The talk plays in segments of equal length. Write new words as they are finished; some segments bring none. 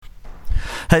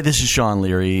Hi, this is Sean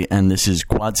Leary, and this is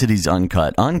Quad Cities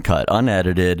Uncut,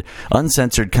 unedited,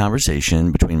 uncensored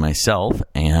conversation between myself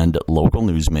and local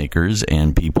newsmakers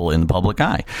and people in the public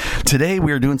eye. Today,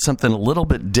 we are doing something a little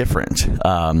bit different.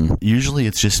 Usually,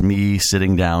 it's just me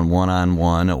sitting down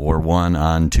one-on-one or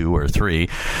one-on-two or three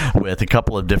with a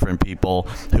couple of different people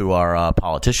who are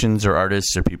politicians or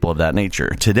artists or people of that nature.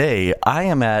 Today, I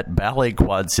am at Ballet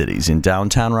Quad Cities in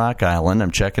downtown Rock Island.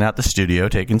 I'm checking out the studio,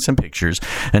 taking some pictures,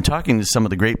 and talking to some of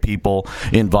the great people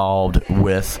involved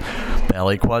with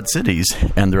Ballet Quad Cities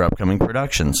and their upcoming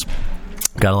productions.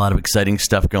 Got a lot of exciting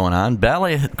stuff going on.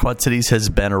 Ballet Quad Cities has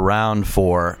been around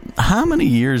for how many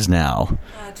years now?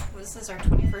 This is our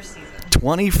 21st season.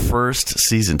 21st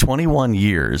season, 21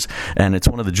 years, and it's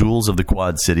one of the jewels of the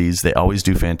Quad Cities. They always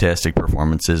do fantastic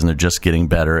performances, and they're just getting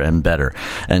better and better.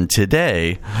 And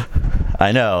today,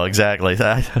 I know, exactly.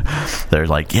 They're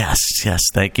like, yes,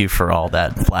 thank you for all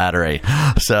that flattery.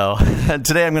 So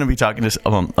today I'm going to be talking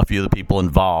to a few of the people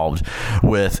involved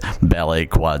with Ballet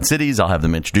Quad Cities. I'll have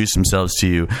them introduce themselves to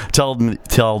you, tell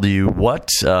you what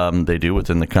they do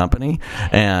within the company,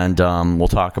 and we'll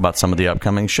talk about some of the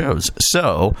upcoming shows.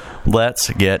 So let's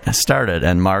get started.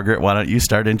 And Margaret, why don't you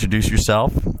start to introduce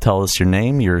yourself? Tell us your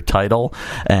name, your title,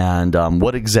 and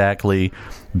what exactly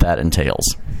that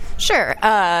entails. Sure.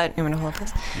 You want to hold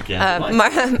this?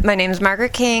 My name is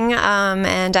Margaret King,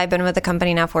 and I've been with the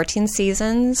company now 14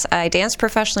 seasons. I danced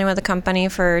professionally with the company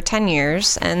for 10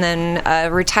 years, and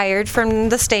then retired from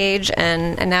the stage,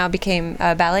 and now became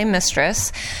a ballet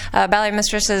mistress. Ballet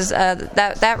mistress is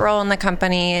that role in the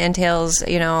company entails,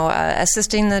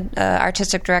 assisting the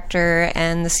artistic director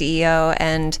and the CEO,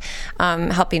 and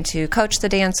helping to coach the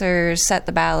dancers, set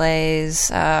the ballets,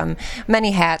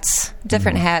 many hats,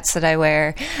 different hats that I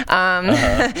wear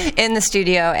in the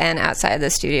studio and outside the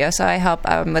studio. So I help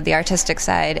with the artistic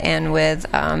side and with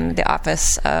the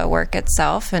office work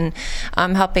itself, and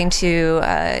helping to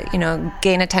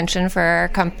gain attention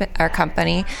for our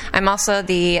company. I'm also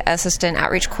the assistant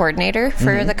outreach coordinator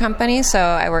for the company, so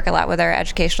I work a lot with our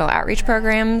educational outreach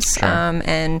programs,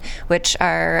 and which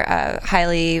are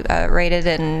highly rated,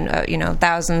 and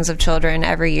thousands of children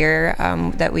every year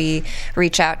that we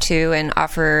reach out to and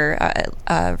offer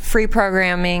free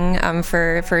programming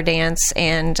for dance,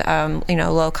 and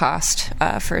low cost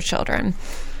for children.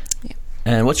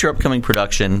 And what's your upcoming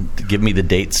production? Give me the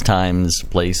dates, times,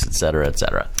 place, et cetera, et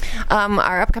cetera.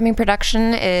 Our upcoming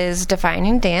production is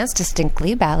Defining Dance,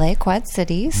 Distinctly Ballet Quad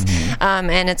Cities.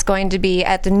 And it's going to be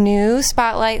at the new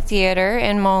Spotlight Theatre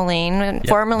in Moline,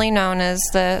 formerly known as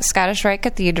the Scottish Rite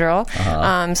Cathedral.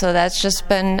 So that's just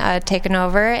been taken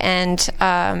over, and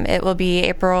it will be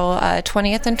April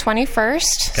 20th and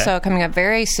 21st, so coming up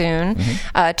very soon.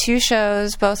 2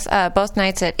 shows, both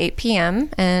nights at 8 p.m.,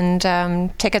 and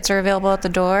tickets are available at the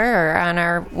door or on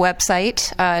our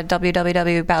website,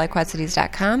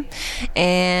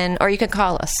 www.balletquadcities.com, or you can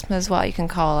call us as well. You can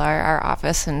call our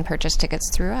office and purchase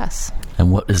tickets through us.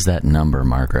 And what is that number,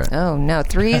 Margaret? Oh, no,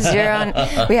 30. We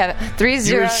have 30.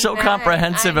 You're so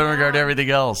comprehensive in regard to everything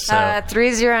else. So.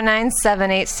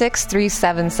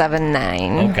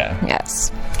 309-786-3779. Okay.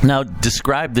 Yes. Now,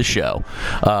 describe the show.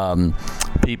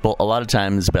 People, a lot of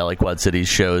times, Ballet Quad Cities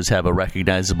shows have a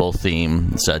recognizable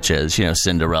theme, such as,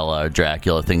 Cinderella or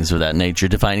Dracula, things of that nature.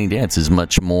 Defining Dance is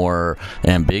much more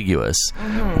ambiguous.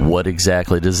 What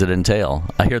exactly does it entail?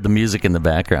 I hear the music in the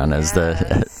background as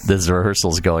the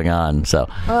rehearsal's going on. So,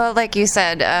 well, like you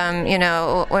said,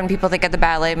 when people think of the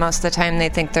ballet, most of the time they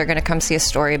think they're going to come see a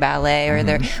story ballet, or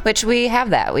which we have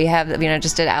that. We have,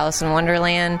 just did Alice in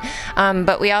Wonderland,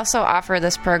 but we also offer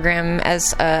this program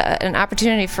as an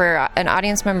opportunity for an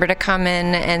audience member to come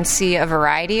in and see a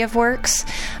variety of works,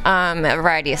 a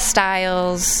variety of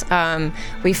styles.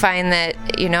 We find that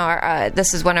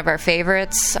this is one of our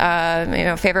favorites,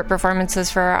 favorite performances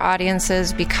for our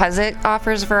audiences because it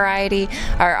offers variety.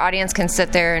 Our audience can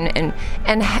sit there and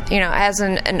as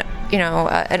an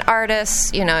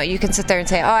artist, you can sit there and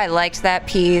say, oh, I liked that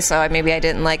piece, or maybe I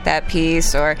didn't like that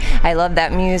piece, or I love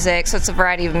that music. So it's a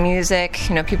variety of music.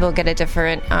 People get a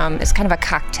different. It's kind of a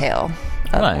cocktail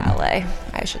of ballet,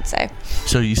 I should say.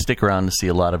 So you stick around to see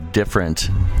a lot of different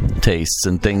tastes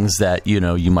and things that you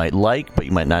might like, but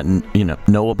you might not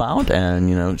know about,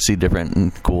 and see different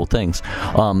and cool things.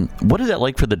 What is that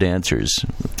like for the dancers?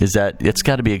 It's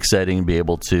got to be exciting to be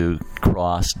able to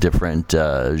cross different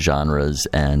genres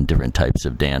and different types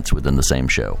of dance within the same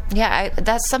show. Yeah,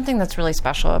 that's something that's really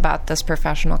special about this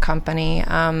professional company.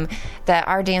 That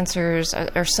our dancers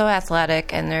are so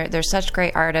athletic, and they're such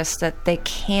great artists that they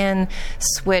can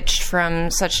switch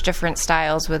from such different styles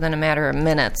styles within a matter of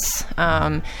minutes.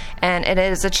 And it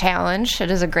is a challenge. It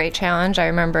is a great challenge. I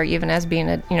remember even as being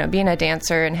a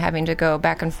dancer and having to go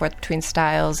back and forth between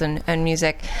styles and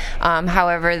music.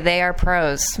 However, they are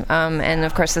pros. And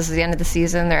of course, this is the end of the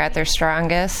season. They're at their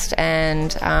strongest,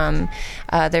 and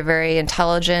they're very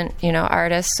intelligent,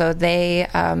 artists. So they,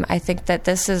 I think that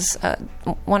this is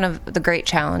one of the great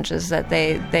challenges that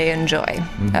they enjoy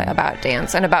about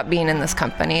dance and about being in this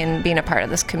company and being a part of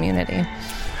this community.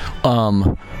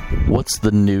 What's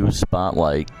the new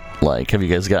Spotlight like? Have you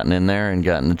guys gotten in there and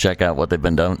gotten to check out what they've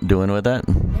been doing with it?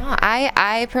 No,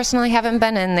 I personally haven't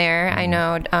been in there. I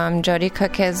know Jody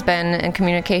Cook has been in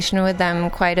communication with them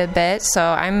quite a bit, so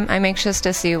I'm anxious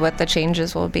to see what the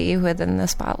changes will be within the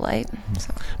Spotlight.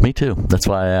 So. Me too. That's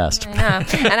why I asked. I know.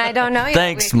 And I don't know yet.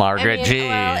 Thanks, Margaret. Jeez.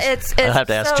 Well, it's I'll have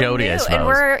to ask so Jody, new. I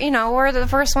suppose. And we're the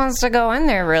first ones to go in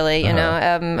there, really.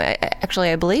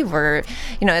 Actually, I believe we're,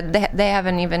 they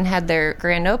haven't even had their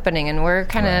grand opening, and we're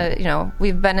kind of,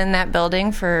 we've been in that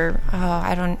building for,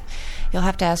 you'll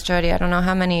have to ask Jody, I don't know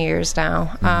how many years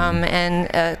now,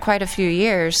 and quite a few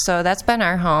years. So that's been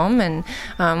our home, and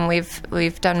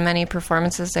we've done many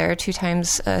performances there 2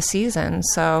 times a season.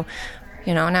 So,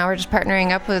 now we're just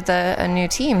partnering up with a new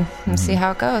team and see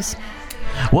how it goes.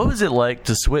 What was it like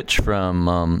to switch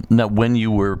from, now when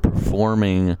you were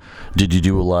performing, did you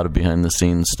do a lot of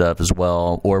behind-the-scenes stuff as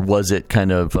well, or was it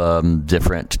kind of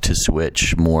different to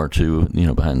switch more to,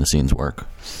 behind-the-scenes work?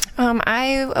 While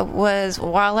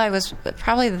I was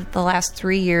probably the last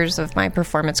 3 years of my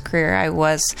performance career, I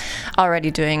was already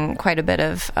doing quite a bit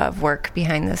of work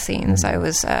behind the scenes. I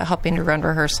was helping to run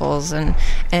rehearsals and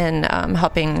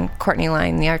helping Courtney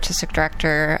Line, the artistic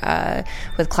director,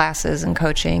 with classes and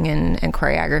coaching and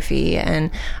choreography. And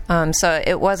so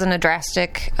it wasn't a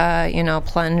drastic,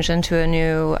 plunge into a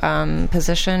new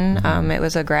position. It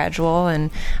was a gradual,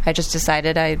 and I just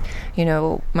decided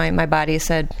my body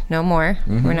said, no more.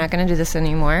 We're not going to do this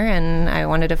anymore, and I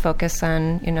wanted to focus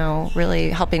on, really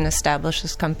helping establish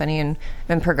this company and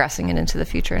progressing it into the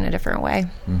future in a different way.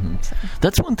 So.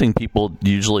 That's one thing people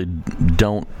usually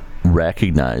don't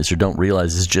recognize or don't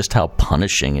realize is just how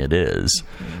punishing it is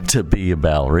to be a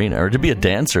ballerina or to be a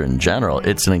dancer in general.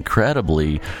 It's an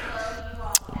incredibly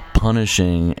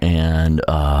punishing and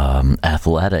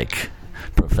athletic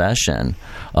profession.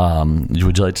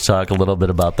 Would you like to talk a little bit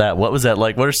about that? What was that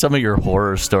like? What are some of your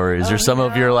horror stories, or some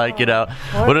of your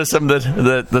what are some of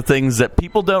the things that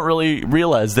people don't really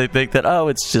realize? They think that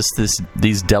it's just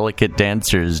these delicate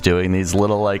dancers doing these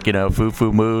little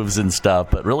foo-foo moves and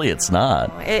stuff, but really it's not.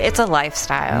 It's a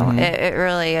lifestyle. It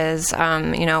really is.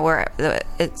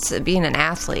 It's being an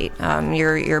athlete.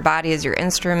 Your body is your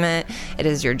instrument. It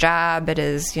is your job. It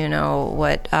is you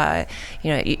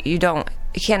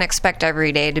can't expect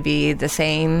every day to be the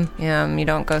same. You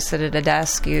don't go sit at a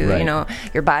desk.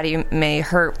 Your body may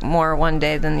hurt more one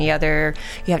day than the other.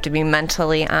 You have to be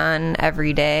mentally on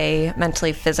every day,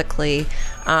 mentally, physically.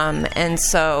 And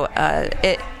so,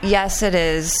 it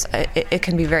is. It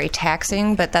can be very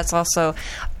taxing, but that's also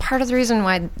part of the reason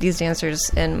why these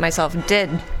dancers and myself did,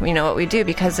 what we do,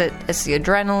 because it's the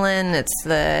adrenaline,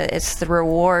 it's the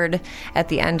reward at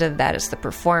the end of that, it's the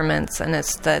performance, and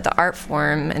it's the art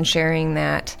form and sharing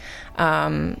that.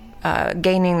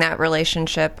 Gaining that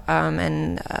relationship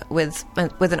and with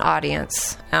an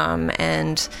audience,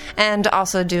 and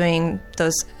also doing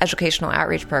those educational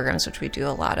outreach programs, which we do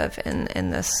a lot of in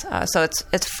this. So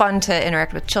it's fun to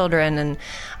interact with children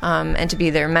and to be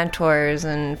their mentors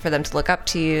and for them to look up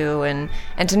to you and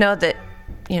to know that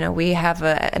we have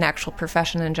an actual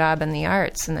profession and job in the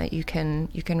arts, and that you can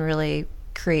really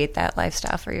create that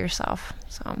lifestyle for yourself.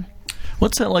 So.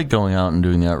 What's that like, going out and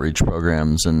doing the outreach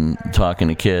programs and talking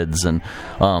to kids? And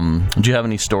do you have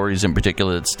any stories in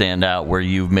particular that stand out where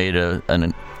you've made a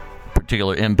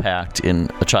particular impact in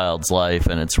a child's life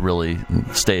and it's really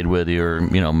stayed with you, or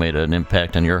made an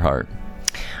impact on your heart?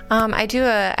 I do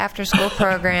a after-school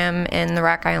program in the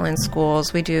Rock Island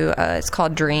schools. We do, it's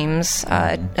called Dreams,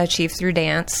 Achieve Through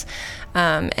Dance.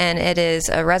 And it is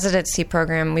a residency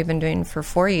program we've been doing for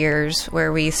 4 years,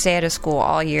 where we stay at a school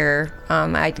all year.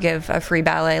 I give a free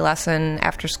ballet lesson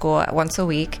after school once a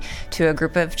week to a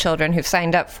group of children who've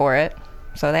signed up for it.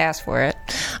 So they asked for it.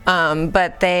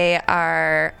 But they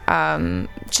are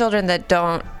children that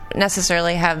don't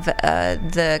necessarily have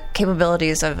the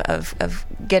capabilities of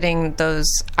getting those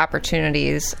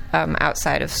opportunities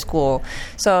outside of school.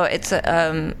 So it's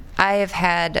I have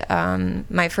had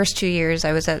my first 2 years,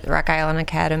 I was at Rock Island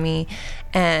Academy,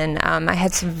 and I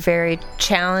had some very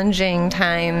challenging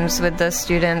times with the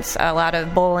students, a lot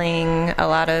of bullying, a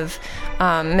lot of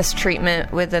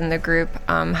mistreatment within the group.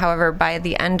 However, by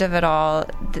the end of it all,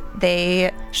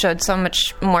 they showed so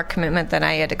much more commitment than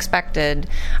I had expected,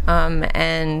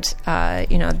 and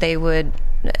they would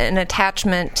an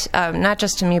attachment, not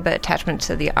just to me, but attachment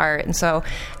to the art. And so,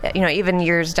 even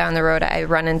years down the road, I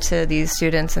run into these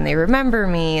students and they remember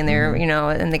me, and they're,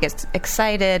 and they get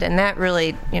excited, and that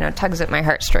really, tugs at my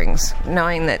heartstrings,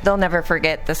 knowing that they'll never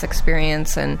forget this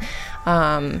experience. And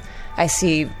I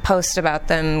see posts about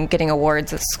them getting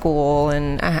awards at school,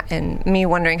 and me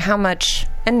wondering how much,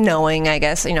 and knowing, I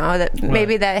guess, that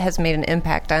maybe that has made an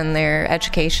impact on their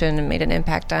education and made an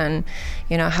impact on,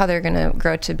 how they're going to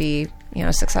grow to be,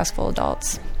 successful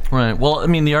adults. Right. Well, I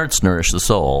mean, the arts nourish the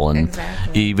soul, and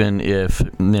exactly. Even if,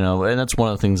 and that's one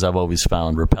of the things I've always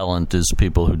found repellent is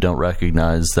people who don't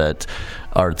recognize that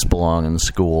arts belong in the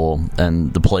school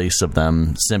and the place of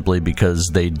them simply because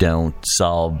they don't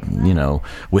solve,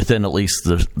 within at least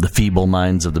the feeble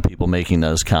minds of the people making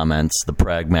those comments, the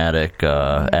pragmatic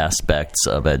aspects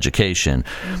of education.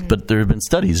 Mm-hmm. But there have been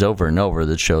studies over and over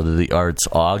that show that the arts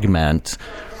augment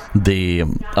the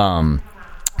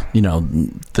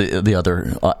the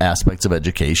other aspects of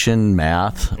education,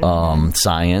 math,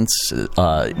 science,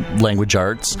 language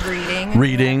arts,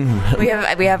 reading. We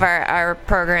have our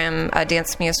program,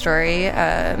 Dance Me a Story,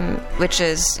 which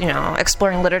is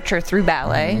exploring literature through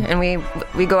ballet, and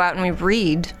we go out and we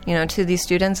read to these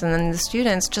students, and then the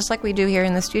students, just like we do here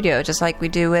in the studio, just like we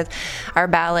do with our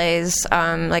ballets,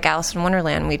 like Alice in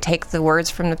Wonderland, we take the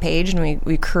words from the page and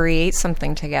we create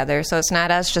something together. So it's not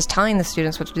us just telling the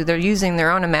students what to do; they're using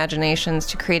their own imaginations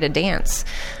to create a dance,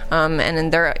 and then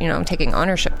they're taking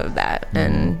ownership of that,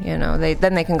 and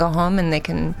they can go home and they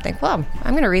can think, well,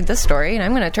 I'm going to read this story and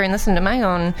I'm going to turn this into my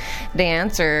own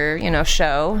dance or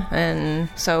show. And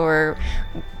so we're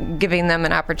giving them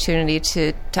an opportunity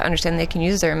to understand they can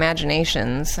use their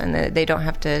imaginations, and that they don't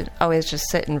have to always just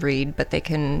sit and read, but they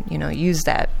can use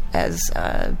that as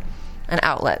an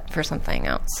outlet for something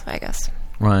else, I guess.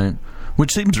 Right.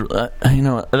 Which seems,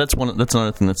 that's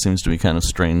another thing that seems to be kind of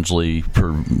strangely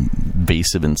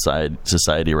pervasive inside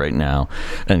society right now,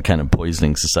 and kind of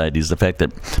poisoning society, is the fact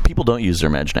that people don't use their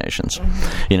imaginations.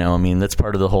 Mm-hmm. That's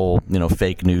part of the whole,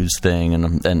 fake news thing,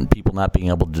 and people not being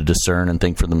able to discern and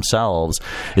think for themselves,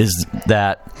 is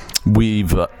that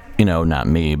we've not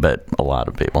me, but a lot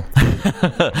of people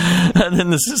and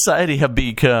in the society have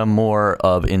become more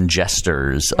of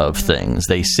ingesters of things.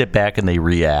 They sit back and they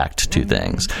react to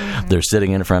things. They're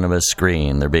sitting in front of a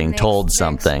screen. They're being told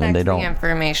something, and they don't. The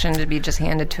information to be just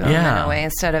handed to them in a way,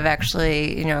 instead of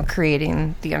actually,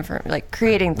 creating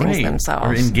creating things themselves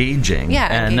or engaging.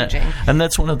 Engaging. And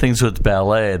that's one of the things with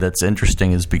ballet that's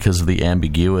interesting, is because of the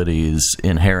ambiguities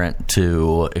inherent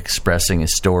to expressing a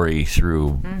story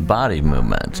through body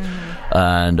movement.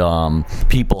 And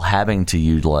people having to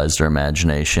utilize their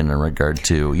imagination in regard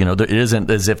to, it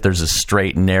isn't as if there's a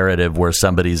straight narrative where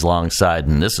somebody's alongside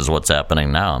and this is what's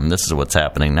happening now and this is what's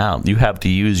happening now. You have to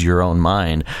use your own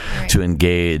mind to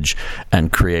engage and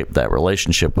create that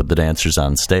relationship with the dancers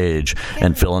on stage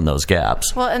and fill in those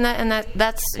gaps. Well,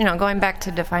 that's going back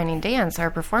to defining dance,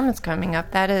 our performance coming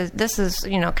up. This is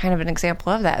kind of an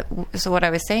example of that. So what I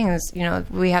was saying is,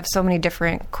 we have so many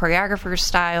different choreographers,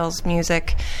 styles,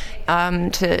 music.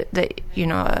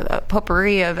 A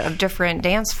potpourri of different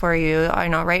dance for you,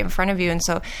 right in front of you, and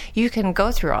so you can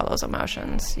go through all those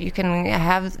emotions. You can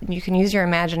use your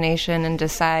imagination and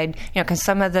decide, because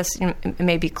some of this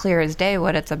may be clear as day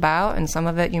what it's about, and some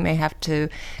of it you may have to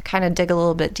kind of dig a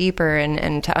little bit deeper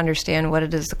and to understand what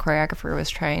it is the choreographer was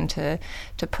trying to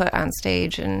put on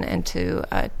stage and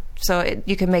to. So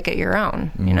you can make it your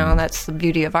own. That's the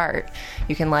beauty of art.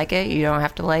 You can like it. You don't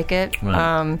have to like it.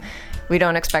 Right. We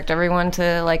don't expect everyone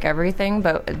to like everything,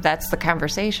 but that's the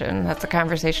conversation. That's the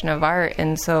conversation of art.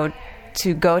 And so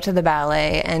to go to the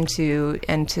ballet and to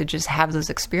just have those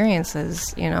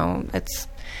experiences, it's,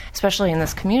 especially in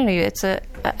this community, it's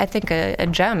I think a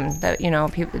gem that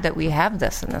that we have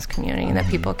this in this community, and that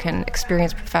people can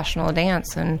experience professional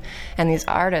dance and these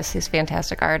artists, these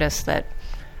fantastic artists that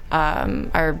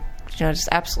are just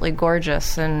absolutely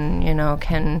gorgeous and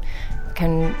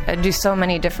can do so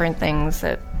many different things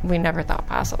that we never thought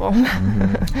possible.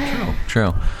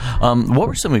 True. What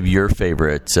were some of your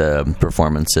favorite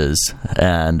performances,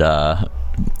 and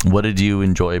what did you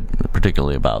enjoy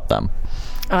particularly about them?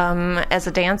 As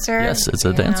a dancer? Yes, as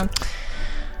a dancer.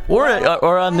 Or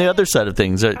on the other side of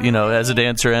things, as a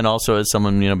dancer and also as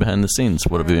someone behind the scenes,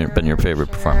 what have been your favorite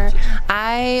performances?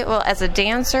 As a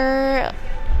dancer,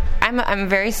 I'm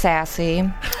very sassy.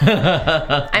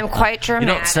 I'm quite dramatic.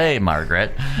 You don't say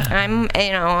Margaret. I'm,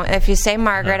 if you say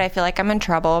Margaret, I feel like I'm in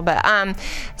trouble. But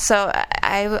so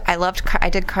I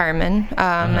did Carmen,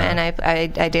 and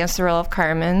I danced the role of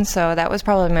Carmen. So that was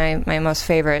probably my most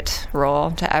favorite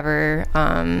role to ever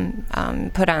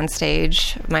put on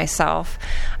stage myself.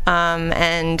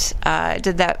 And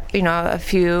did that, a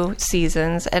few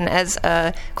seasons. And as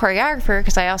a choreographer,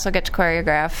 because I also get to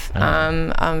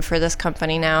choreograph for this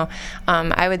company now,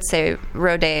 I would say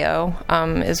Rodeo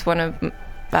is one of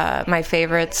my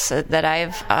favorites that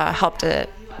I've helped to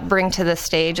bring to the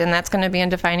stage, and that's going to be in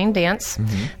Defining Dance.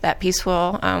 That piece we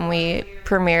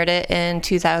premiered it in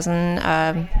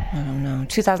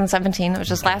 2017. It was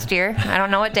just last year. I don't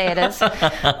know what day it is.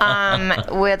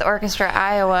 With Orchestra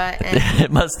Iowa. And it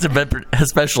must have been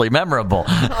especially memorable.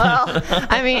 Well,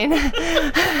 I mean,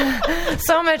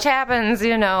 so much happens,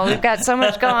 we've got so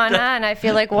much going on. I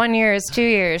feel like 1 year is 2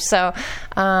 years. So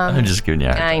I'm just giving you a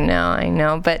hard time. I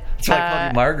know. But that's why I call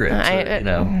you Margaret.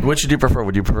 What would you prefer?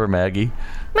 Would you prefer Maggie?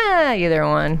 Either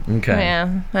one. Okay.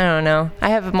 Yeah, I don't know. I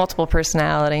have multiple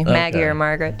personality, Maggie or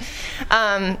Margaret.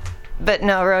 But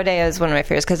no, Rodeo is one of my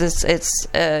favorites because it's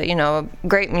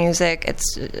great music.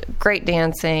 It's great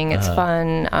dancing. It's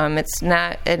fun. It's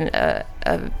not a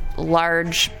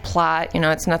large plot.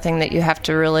 It's nothing that you have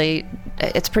to really.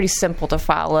 It's pretty simple to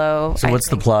follow. So what's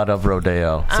the plot of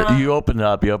Rodeo? So you open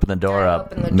the door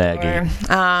up, Maggie.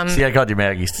 See, I called you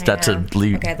Maggie. That's to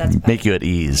make you at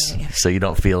ease, so you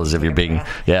don't feel as if you're being,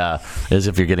 as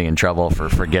if you're getting in trouble for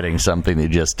forgetting something you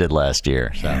just did last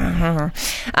year. So.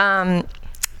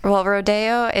 Well,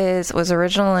 Rodeo was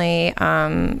originally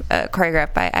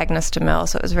choreographed by Agnes DeMille,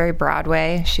 so it was very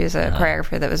Broadway. She was a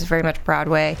choreographer that was very much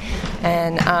Broadway,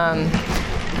 and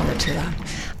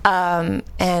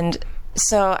and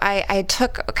so I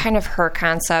took kind of her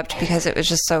concept because it was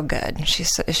just so good.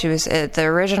 She was the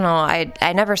original. I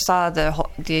never saw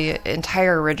the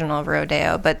entire original of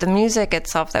Rodeo, but the music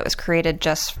itself that was created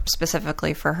just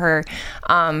specifically for her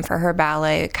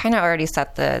ballet kind of already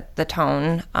set the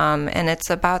tone. And it's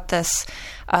about this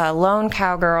lone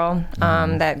cowgirl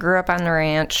that grew up on the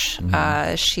ranch.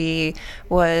 She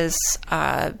was,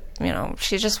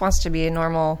 she just wants to be a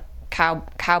normal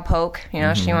cowpoke,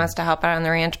 she wants to help out on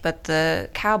the ranch, but the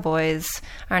cowboys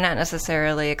are not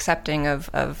necessarily accepting of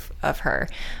her.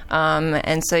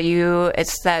 And so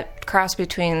it's that cross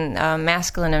between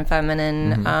masculine and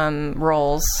feminine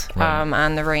roles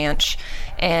on the ranch.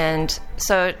 And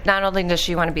so not only does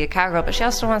she want to be a cowgirl, but she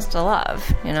also wants to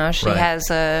love. She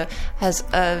has a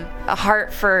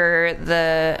heart for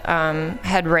the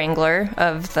head wrangler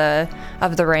of the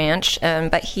ranch,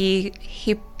 but he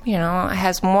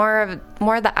has more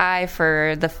the eye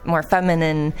for the more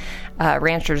feminine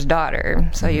rancher's daughter.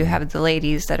 So you have the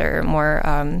ladies that are more,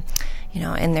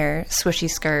 in their swishy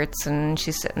skirts, and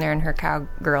she's sitting there in her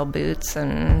cowgirl boots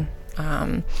and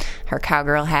her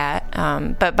cowgirl hat.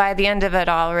 But by the end of it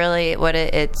all, really, what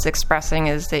it's expressing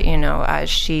is that,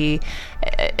 she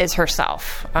is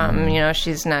herself.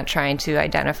 She's not trying to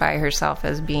identify herself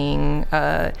as being,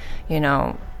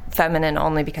 feminine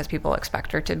only because people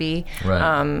expect her to be.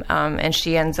 And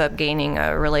she ends up gaining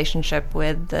a relationship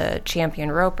with the champion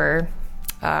roper,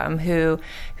 who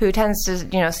tends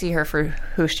to see her for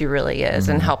who she really is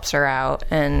and helps her out,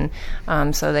 and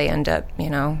so they end up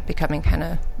becoming kind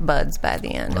of buds by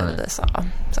the end of this all.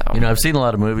 So I've seen a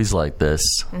lot of movies like this,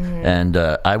 and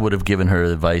I would have given her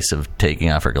the advice of taking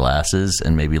off her glasses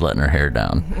and maybe letting her hair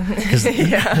down, because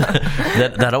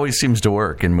that always seems to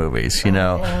work in movies. You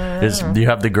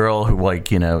have the girl who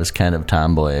is kind of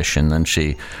tomboyish, and then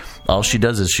all she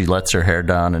does is she lets her hair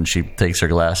down and she takes her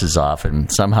glasses off,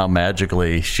 and somehow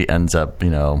magically she ends up,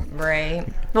 right.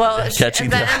 Well,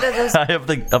 catching the eye of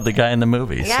the guy in the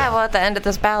movie. Yeah. So. Well, at the end of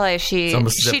this ballet, she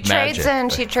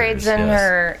trades in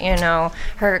her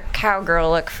her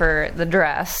cowgirl look for the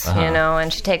dress,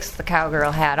 and she takes the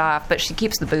cowgirl hat off, but she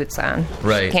keeps the boots on.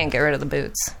 Right. She can't get rid of the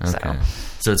boots. Okay.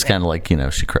 So it's kind of like she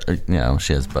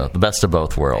has both, the best of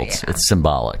both worlds. It's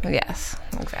symbolic. Yes.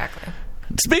 Exactly.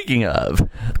 Speaking of,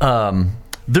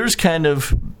 there's kind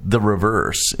of the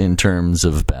reverse in terms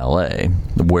of ballet,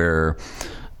 where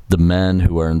the men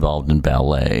who are involved in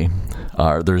ballet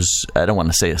there's, I don't want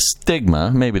to say a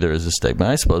stigma. Maybe there is a stigma.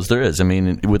 I suppose there is. I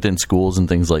mean, within schools and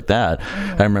things like that.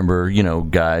 I remember,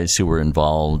 guys who were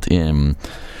involved in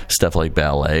stuff like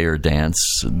ballet or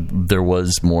dance, there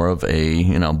was more of a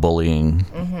bullying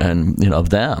and of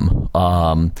them.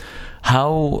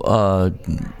 How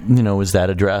is that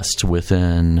addressed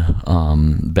within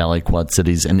Ballet Quad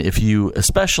Cities? And if you,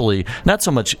 especially not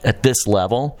so much at this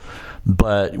level,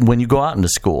 but when you go out into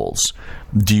schools,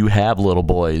 do you have little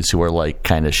boys who are like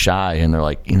kind of shy and they're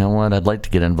like, you know what, I'd like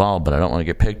to get involved, but I don't want to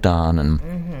get picked on, and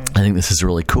I think this is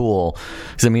really cool?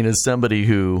 Because as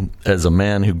somebody as a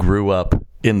man who grew up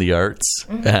in the arts,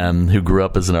 who grew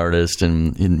up as an artist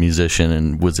and musician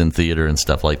and was in theater and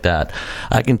stuff like that,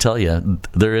 I can tell you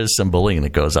there is some bullying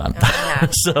that goes on.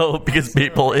 So because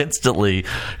people instantly,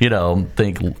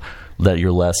 think that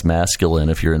you're less masculine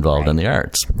if you're involved in the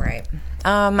arts. Right.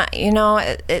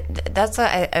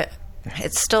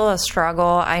 It's still a struggle.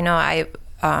 I know I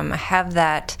have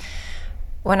that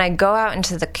when I go out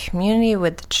into the community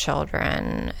with the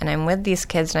children and I'm with these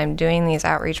kids and I'm doing these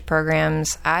outreach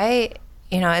programs. I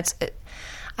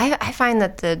find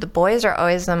that the boys are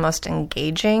always the most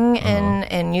engaging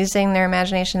in using their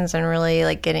imaginations and really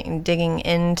like digging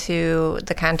into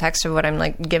the context of what I'm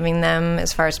like giving them,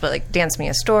 as far as like Dance Me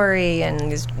a Story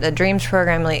and the Dreams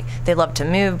program. Like they love to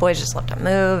move. Boys just love to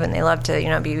move, and they love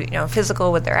to be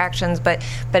physical with their actions. But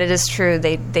it is true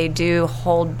they do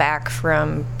hold back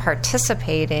from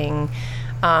participating.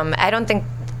 I don't think.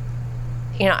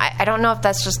 I don't know if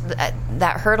that's just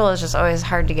that hurdle is just always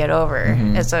hard to get over.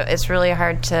 It's really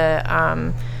hard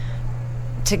to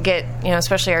get,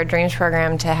 especially our Dreams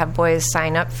program, to have boys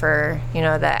sign up for, the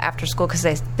after school, because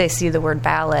they see the word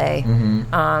ballet,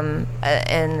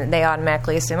 and they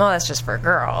automatically assume, that's just for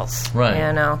girls,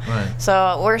 right? Right.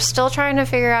 So we're still trying to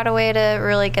figure out a way to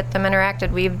really get them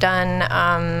interacted. We've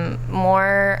done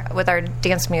more with our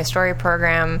Dance Me a Story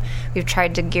program. We've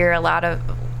tried to gear a lot of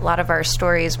our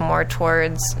stories more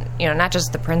towards, not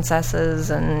just the princesses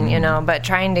and, but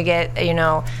trying to get,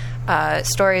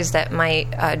 stories that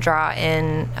might draw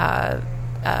in,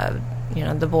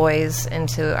 the boys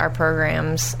into our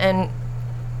programs. And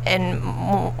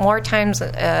more times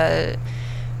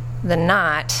than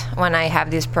not, when I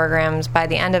have these programs, by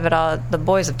the end of it all, the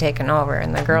boys have taken over,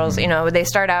 and the girls, they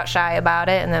start out shy about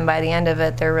it, and then by the end of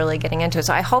it, they're really getting into it.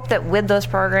 So I hope that with those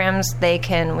programs, we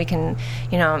can,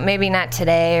 maybe not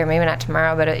today or maybe not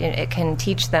tomorrow, but it can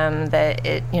teach them that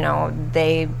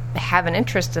they have an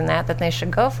interest in that they should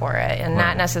go for it, and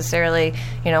not necessarily,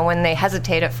 when they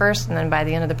hesitate at first, and then by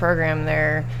the end of the program,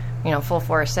 they're, full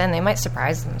force in, they might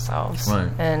surprise themselves,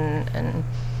 and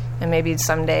maybe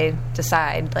someday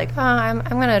decide, like, I'm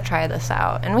going to try this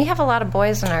out. And we have a lot of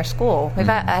boys in our school. We've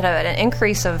had an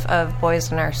increase of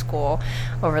boys in our school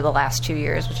over the last 2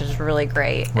 years, which is really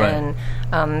great. Right.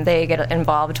 And they get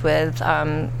involved with,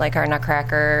 like, our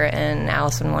Nutcracker and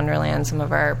Alice in Wonderland, some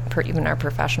of even our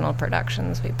professional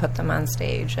productions. We put them on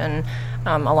stage, and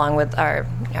along with our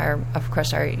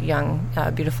young,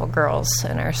 beautiful girls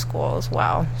in our school as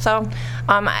well. So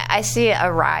I see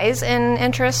a rise in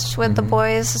interest with the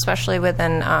boys, especially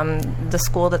within the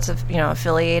school that's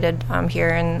affiliated here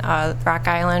in Rock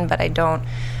Island. But I don't,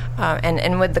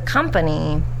 and with the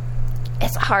company,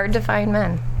 it's hard to find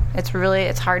men. It's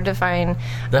hard to find.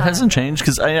 That hasn't changed,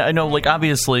 because I know, like,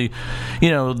 obviously,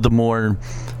 the more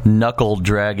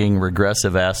knuckle-dragging,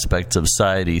 regressive aspects of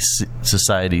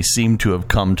society seem to have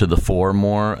come to the fore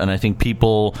more, and I think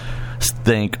people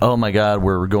think, oh my God,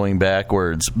 we're going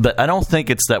backwards. But I don't think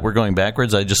it's that we're going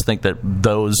backwards. I just think that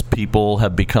those people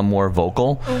have become more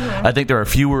vocal. I think there are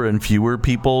fewer and fewer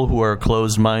people who are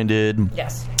closed-minded.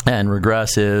 Yes. And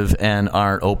regressive and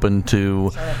aren't open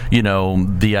to,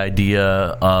 the idea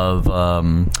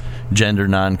of gender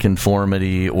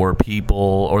nonconformity or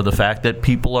people, or the fact that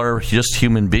people are just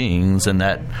human beings, and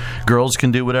that girls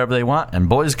can do whatever they want and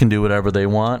boys can do whatever they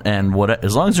want, and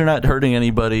as long as they're not hurting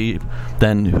anybody,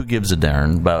 then who gives a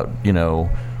darn about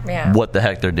what the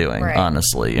heck they're doing,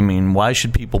 honestly. I mean, why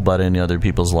should people butt into other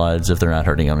people's lives if they're not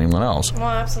hurting anyone else? Well,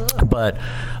 absolutely. But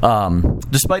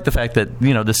despite the fact that,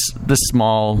 this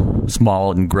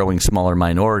small and growing smaller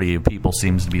minority of people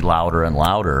seems to be louder and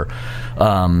louder,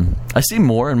 I see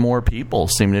more and more people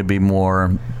seem to be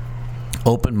more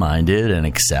open-minded and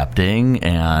accepting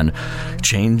and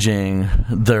changing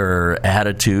their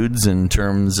attitudes in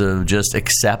terms of just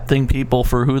accepting people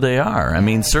for who they are. I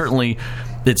mean, certainly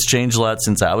it's changed a lot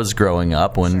since I was growing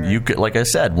up. When you could, like I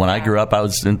said, when I grew up, I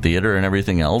was in theater and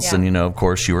everything else, and of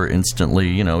course, you were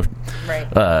instantly, there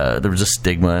was a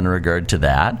stigma in regard to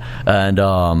that, and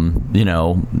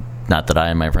Not that I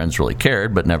and my friends really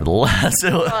cared, but nevertheless,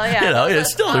 there's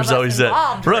always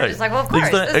that. Right. Just like, well, of course,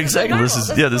 exactly.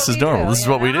 This is normal. This is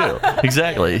what we do.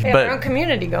 Exactly. But our own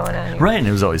community going on. Right, and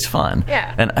it was always fun.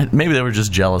 Yeah. And maybe they were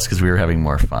just jealous because we were having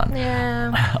more fun.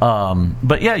 Yeah.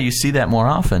 But yeah, you see that more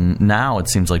often. Now it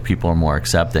seems like people are more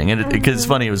accepting. And because it's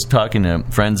funny, I was talking to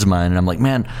friends of mine, and I'm like,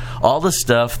 man, all the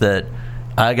stuff that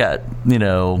I got,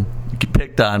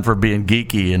 picked on for being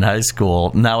geeky in high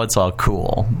school, now it's all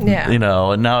cool. Yeah.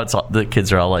 And now it's all, the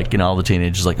kids are all like, all the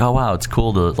teenagers like, oh wow, it's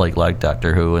cool to like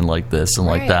Doctor Who and like this and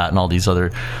like that and all these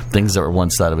other things that were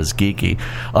once thought of as geeky.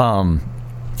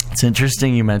 It's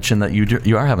interesting you mentioned that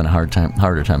you are having a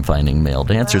harder time finding male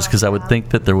dancers, because I would think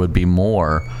that there would be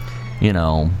more,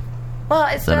 Well,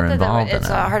 it's not that it's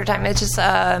a harder time. It's just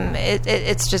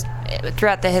it's just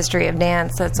throughout the history of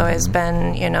dance, that's always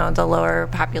been the lower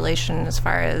population as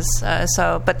far as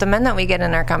But the men that we get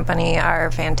in our company are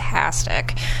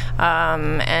fantastic,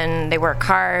 and they work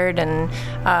hard. And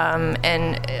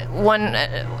one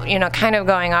kind of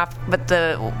going off. But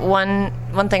the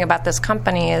one thing about this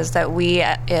company is that we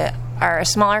are a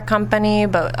smaller company,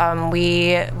 but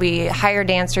we hire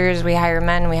dancers, we hire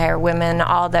men, we hire women,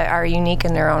 all that are unique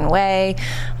in their own way,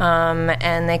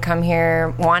 and they come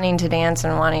here wanting to dance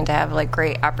and wanting to have like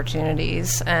great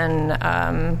opportunities, and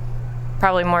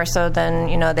probably more so than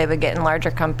they would get in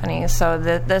larger companies. So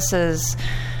this is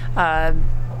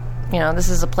this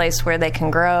is a place where they can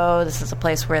grow. This is a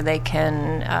place where they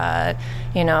can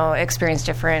experience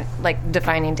different, like,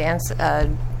 defining dance.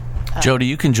 Jody,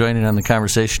 you can join in on the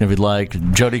conversation if you'd like.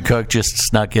 Jody Cook just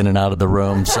snuck in and out of the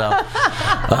room, so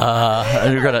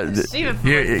you're gonna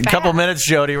a couple minutes,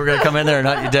 Jody. We're gonna come in there and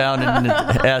hunt you down and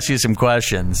ask you some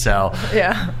questions. So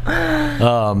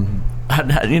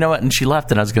you know what? And she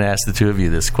left, and I was going to ask the two of you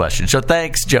this question. So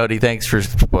thanks, Jody. Thanks for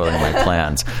spoiling my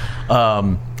plans.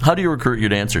 How do you recruit your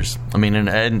dancers? I mean,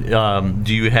 and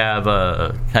do you have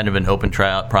a kind of an open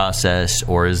tryout process,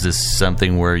 or is this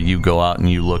something where you go out and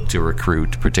you look to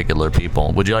recruit particular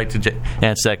people? Would you like to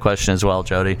answer that question as well,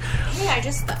 Jody? Yeah, I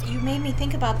just thought you made me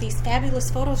think about these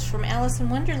fabulous photos from Alice in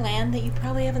Wonderland that you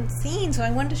probably haven't seen, so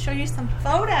I wanted to show you some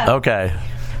photos. Okay.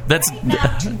 Right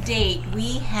now, to date,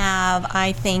 we have,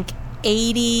 I think,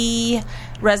 80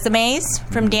 resumes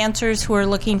from dancers who are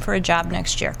looking for a job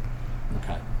next year.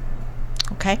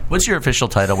 Okay. What's your official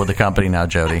title with the company now,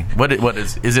 Jody? What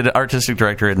is it? Artistic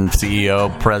director and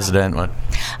CEO, president? What?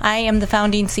 I am the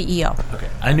founding CEO. Okay.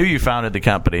 I knew you founded the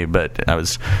company, but I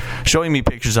was showing me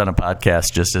pictures on a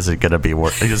podcast. Just isn't going to be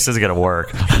work. It just isn't going to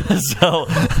work. So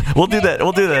we'll do that.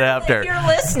 We'll do that after. If you're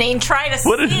listening, try to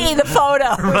see the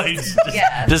photos. Right.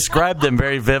 Yes. Describe them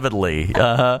very vividly.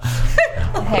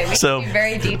 Okay, we can be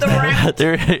very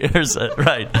detailed.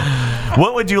 Right.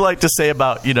 What would you like to say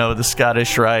about the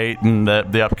Scottish Rite and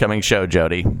the upcoming show,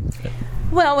 Jody?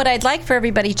 Well, what I'd like for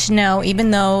everybody to know,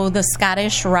 even though the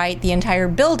Scottish Rite, the entire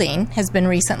building, has been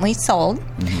recently sold,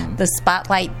 the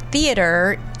Spotlight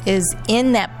Theater is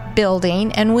in that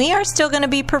building, and we are still going to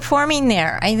be performing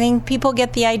there. I think people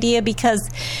get the idea because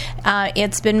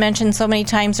it's been mentioned so many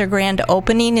times their grand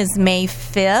opening is May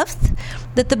 5th,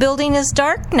 that the building is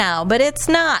dark now, but it's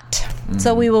not.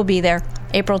 So we will be there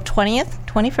April 20th,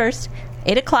 21st,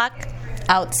 8 o'clock.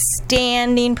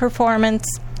 Outstanding performance,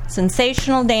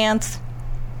 sensational dance,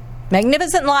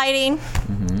 magnificent lighting,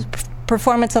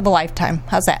 performance of a lifetime.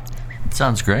 How's that?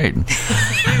 Sounds great.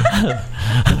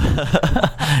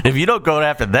 If you don't go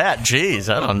after that, geez,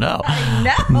 I don't know.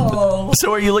 I know.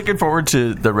 So are you looking forward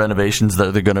to the renovations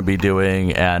that they're going to be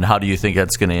doing, and how do you think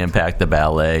that's going to impact the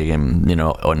ballet and,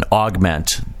 and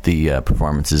augment the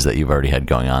performances that you've already had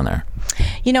going on there?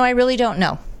 I really don't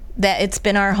know. That it's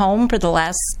been our home for the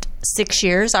last 6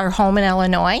 years, our home in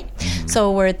Illinois.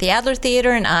 So we're at the Adler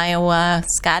Theater in Iowa,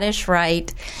 Scottish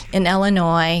Rite in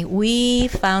Illinois. We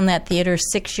found that theater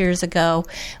 6 years ago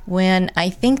when I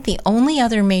think the only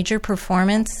other major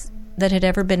performance that had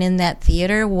ever been in that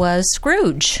theater was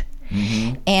Scrooge.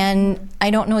 And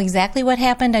I don't know exactly what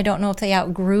happened. I don't know if they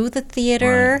outgrew the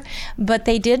theater, but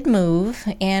they did move,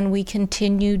 and we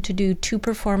continued to do 2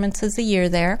 performances a year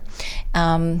there.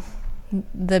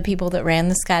 The people that ran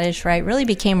the Scottish Rite really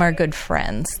became our good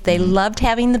friends. They loved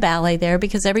having the ballet there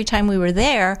because every time we were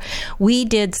there, we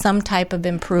did some type of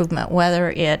improvement,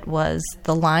 whether it was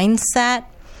the line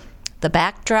set, the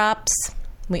backdrops.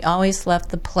 We always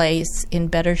left the place in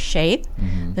better shape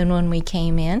than when we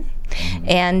came in.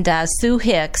 And Sue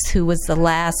Hicks, who was the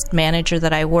last manager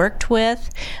that I worked with,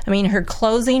 I mean, her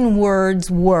closing words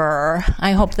were,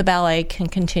 "I hope the ballet can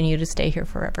continue to stay here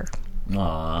forever."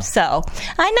 Aww. So,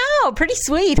 I know, pretty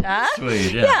sweet, huh?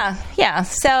 Sweet, yeah. Yeah.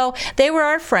 So, they were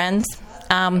our friends.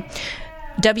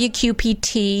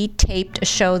 WQPT taped a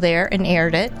show there and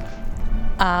aired it.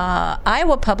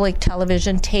 Iowa Public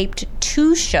Television taped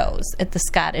 2 shows at the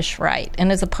Scottish Rite,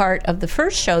 and as a part of the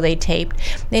first show they taped,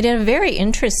 they did a very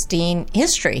interesting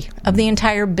history of the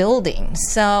entire building.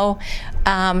 So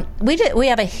we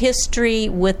have a history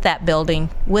with that building,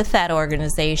 with that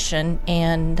organization,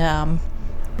 and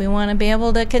we want to be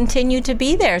able to continue to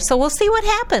be there. So we'll see what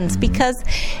happens, because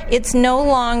it's no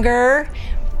longer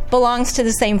belongs to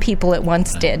the same people it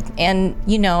once did. And,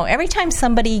 every time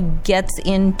somebody gets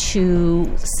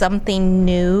into something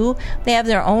new, they have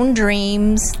their own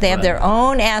dreams, they have their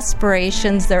own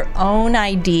aspirations, their own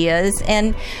ideas,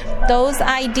 and those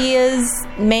ideas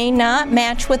may not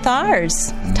match with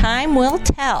ours. Time will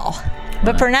tell.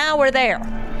 But for now, we're there.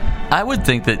 I would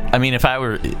think that,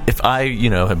 if I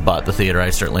had bought the theater, I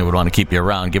certainly would want to keep you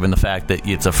around, given the fact that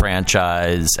it's a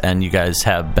franchise and you guys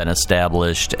have been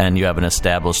established and you have an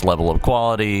established level of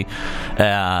quality.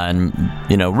 And,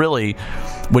 really,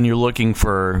 when you're looking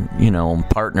for,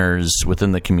 partners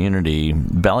within the community,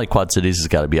 Ballet Quad Cities has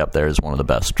got to be up there as one of the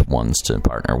best ones to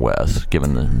partner with,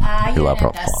 given the your level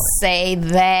of quality. Say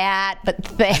that,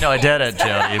 but I did it,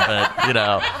 Jody, but,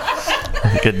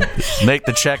 you could make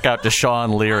the check out to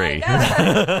Sean Leary.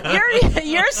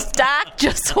 Your stock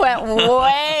just went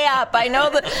way up. I know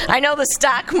the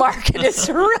stock market is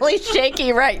really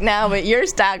shaky right now, but your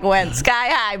stock went sky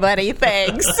high, buddy.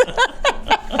 Thanks.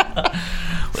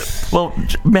 Well,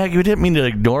 Maggie, we didn't mean to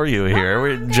ignore you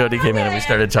here. Jody came in and we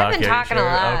started talking. I've been talking a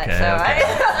lot. Okay.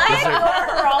 I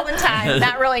ignore her all the time.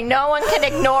 Not really. No one can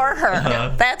ignore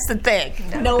her. That's the thing.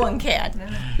 No one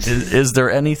can. Is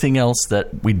there anything else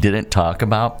that we didn't talk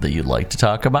about that you'd like to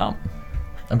talk about?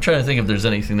 I'm trying to think if there's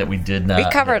anything that we did not. We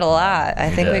covered a lot. I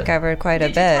think we covered quite a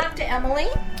bit. Did you talk to Emily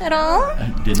at all? I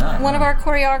did not. One of our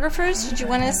choreographers. Did you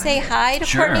want to say hi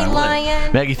to Courtney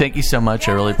Lyon? Maggie, thank you so much.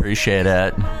 I really appreciate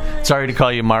it. Sorry to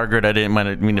call you Margaret. I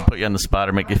didn't mean to put you on the spot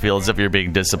or make you feel as if you're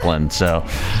being disciplined. So.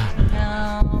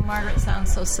 No, Margaret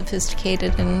sounds so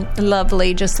sophisticated and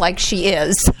lovely, just like she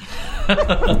is.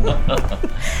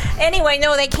 Anyway,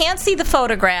 no, they can't see the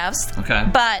photographs. Okay.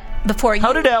 But before you...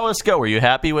 How did Alice go? Were you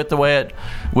happy with the way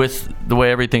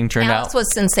everything turned out? Alice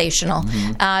was sensational.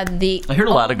 Mm-hmm. I heard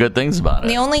a lot of good things about it.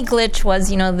 The only glitch was,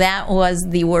 that was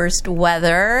the worst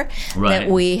weather that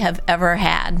we have ever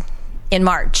had in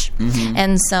March. Mm-hmm.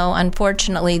 And so,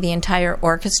 unfortunately, the entire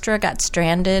orchestra got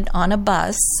stranded on a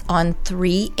bus on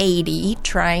 380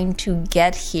 trying to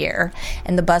get here,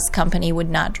 and the bus company would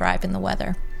not drive in the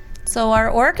weather. So our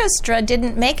orchestra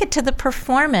didn't make it to the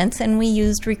performance, and we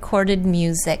used recorded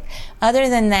music. Other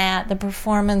than that, the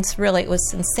performance really was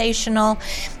sensational.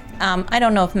 I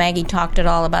don't know if Maggie talked at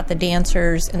all about the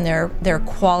dancers and their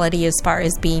quality as far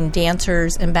as being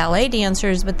dancers and ballet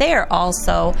dancers, but they are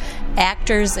also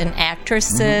actors and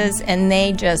actresses, and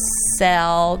they just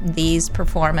sell these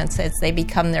performances. They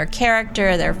become their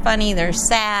character. They're funny. They're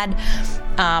sad.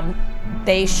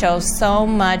 They show so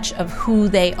much of who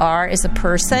they are as a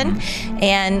person.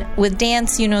 And with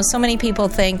dance, so many people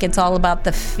think it's all about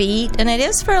the feet, and it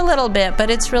is for a little bit, but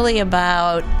it's really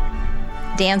about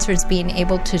dancers being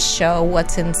able to show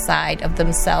what's inside of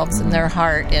themselves and their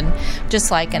heart. And just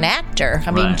like an actor,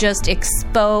 I mean, just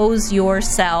expose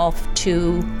yourself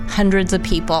to hundreds of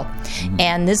people.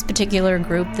 And this particular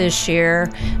group this year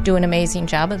do an amazing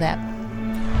job of that.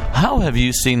 How have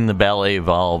you seen the ballet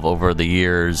evolve over the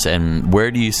years, and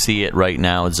where do you see it right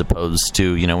now as opposed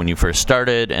to, when you first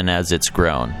started and as it's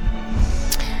grown?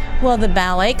 Well, the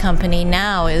ballet company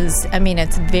now is,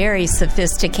 it's very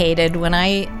sophisticated. When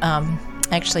I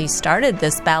actually started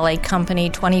this ballet company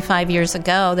 25 years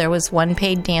ago, there was one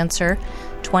paid dancer,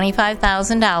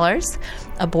 $25,000,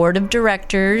 a board of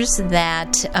directors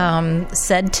that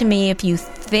said to me, if you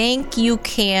think you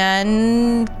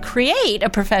can create a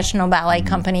professional ballet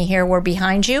company here, we're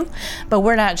behind you, but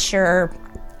we're not sure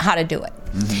how to do it.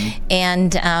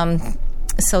 And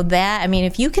so that,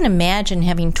 if you can imagine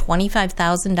having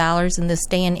 $25,000 in this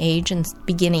day and age and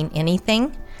beginning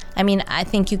anything, I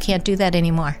think you can't do that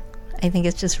anymore. I think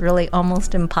it's just really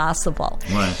almost impossible.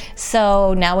 Right.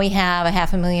 So now we have a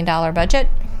 $500,000 budget,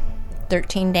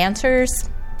 13 dancers,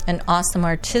 an awesome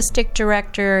artistic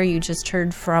director. You just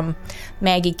heard from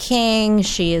Maggie King.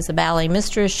 She is a ballet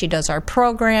mistress. She does our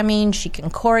programming. She can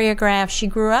choreograph. She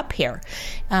grew up here.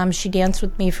 She danced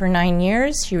with me for 9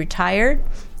 years. She retired,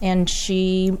 and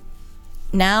she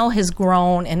now has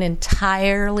grown an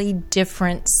entirely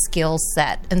different skill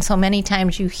set. And so many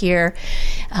times you hear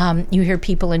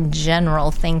people in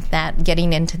general think that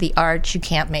getting into the arts, you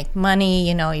can't make money,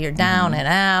 you're down and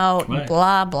out,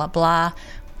 blah, blah, blah.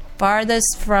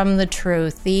 farthest from the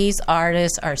truth. These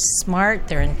artists are smart,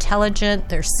 they're intelligent,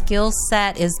 their skill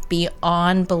set is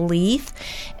beyond belief,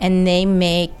 and they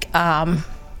make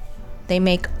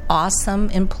awesome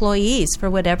employees for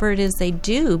whatever it is they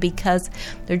do because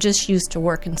they're just used to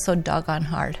working so doggone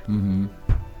hard. Mm-hmm.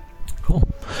 Cool.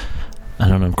 I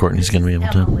don't know if Courtney's going to be able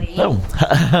Emily.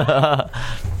 to.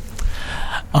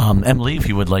 Oh. Emily, if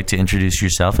you would like to introduce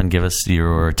yourself and give us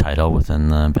your title within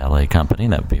the ballet company,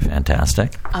 that would be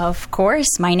fantastic. Of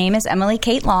course. My name is Emily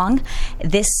Kate Long.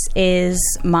 This is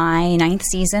my 9th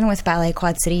season with Ballet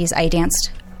Quad Cities. I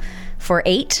danced for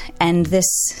 8, and this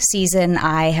season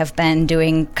I have been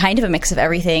doing kind of a mix of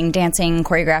everything: dancing,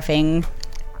 choreographing,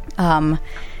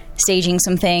 staging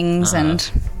some things,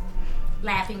 and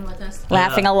Laughing with us.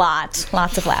 Laughing a lot.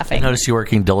 Lots of laughing. I noticed you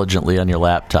working diligently on your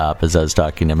laptop as I was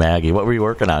talking to Maggie. What were you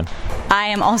working on? I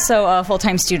am also a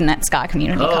full-time student at Scott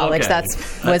Community College.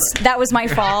 Okay. That was my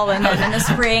fall, and then in the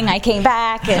spring I came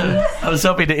back. And I was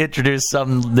hoping to introduce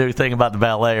some new thing about the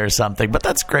ballet or something, but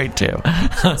that's great too.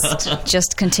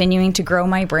 just continuing to grow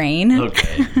my brain.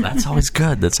 Okay, that's always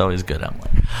good. That's always good,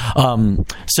 Emily.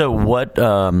 So what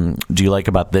do you like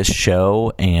about this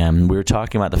show? And we were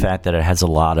talking about the fact that it has a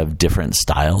lot of different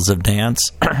styles of dance.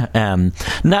 And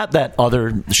not that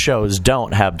other shows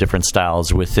don't have different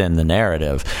styles within the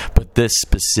narrative, but this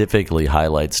specifically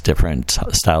highlights different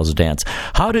styles of dance.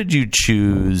 How did you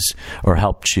choose or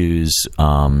help choose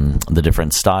the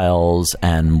different styles,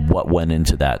 and what went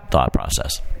into that thought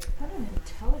process? What an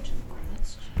intelligent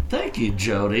question. Thank you,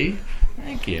 Jody.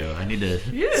 Thank you. I need to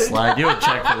slide you a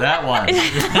check for that one.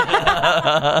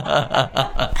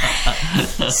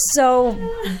 So,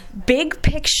 big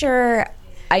picture,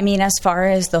 I mean, as far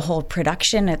as the whole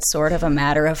production, it's sort of a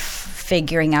matter of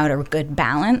figuring out a good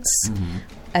balance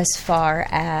as far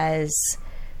as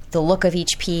the look of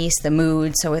each piece, the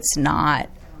mood, so it's not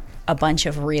a bunch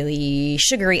of really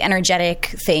sugary,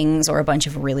 energetic things or a bunch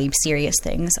of really serious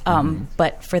things.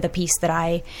 But for the piece that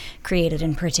I created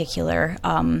in particular,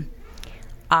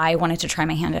 I wanted to try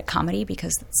my hand at comedy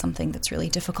because it's something that's really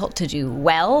difficult to do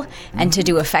well and to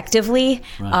do effectively.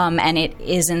 Right. And it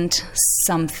isn't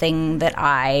something that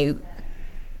I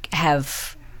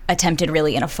have attempted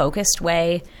really in a focused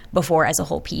way before as a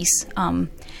whole piece.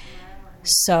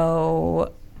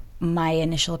 So my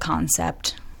initial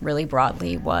concept really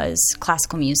broadly was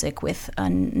classical music with a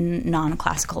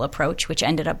non-classical approach, which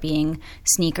ended up being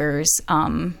sneakers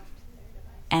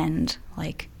and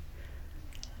like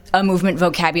a movement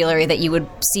vocabulary that you would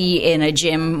see in a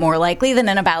gym more likely than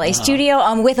in a ballet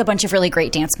studio, with a bunch of really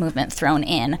great dance movement thrown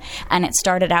in. And it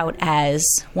started out as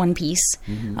one piece,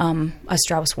 a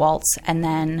Strauss waltz, and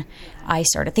then I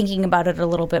started thinking about it a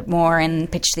little bit more and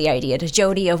pitched the idea to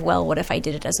Jody of, well, what if I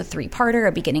did it as a 3-parter,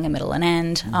 a beginning, a middle, and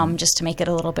end, just to make it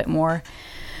a little bit more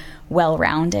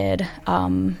well-rounded.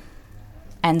 And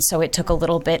so it took a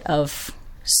little bit of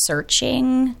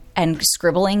searching and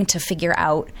scribbling to figure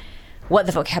out what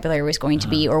the vocabulary was going to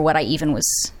be, or what I even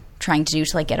was trying to do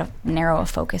to like narrow a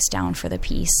focus down for the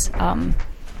piece.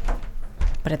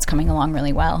 But it's coming along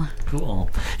really well. Cool.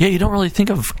 Yeah, you don't really think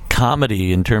of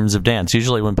comedy in terms of dance.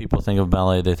 Usually when people think of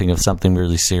ballet, they think of something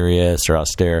really serious or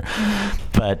austere.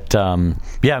 But,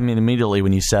 yeah, I mean, immediately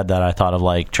when you said that, I thought of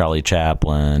like Charlie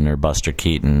Chaplin or Buster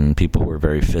Keaton, people who were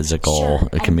very physical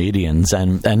comedians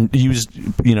and used,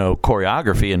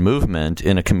 choreography and movement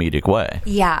in a comedic way.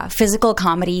 Yeah, physical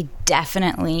comedy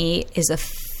definitely is a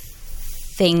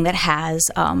thing that has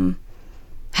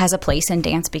a place in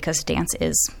dance because dance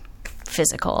is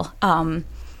physical.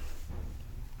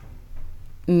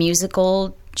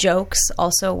 Musical jokes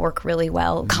also work really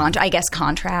well.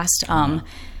 Contrast.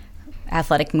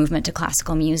 Athletic movement to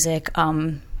classical music.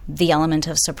 The element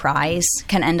of surprise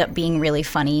can end up being really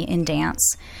funny in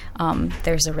dance.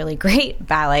 There's a really great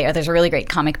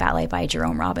comic ballet by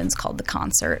Jerome Robbins called The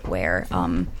Concert, where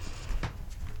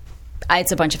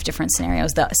it's a bunch of different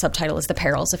scenarios. The subtitle is The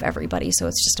Perils of Everybody, so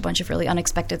it's just a bunch of really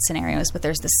unexpected scenarios. But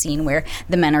there's this scene where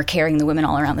the men are carrying the women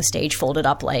all around the stage, folded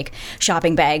up like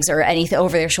shopping bags or anything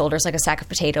over their shoulders, like a sack of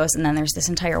potatoes. And then there's this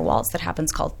entire waltz that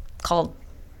happens called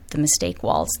the mistake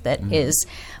waltz that is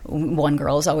one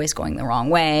girl is always going the wrong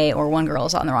way, or one girl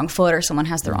is on the wrong foot, or someone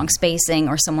has the wrong spacing,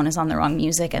 or someone is on the wrong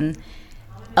music. And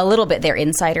a little bit they're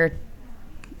insider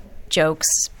jokes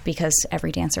because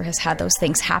every dancer has had those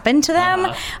things happen to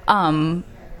them.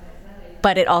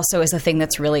 But it also is a thing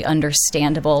that's really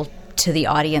understandable to the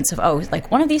audience of, like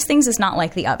one of these things is not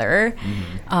like the other.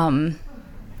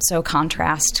 So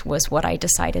contrast was what I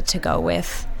decided to go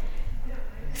with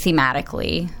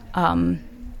thematically.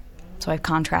 So I've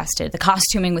contrasted the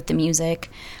costuming with the music.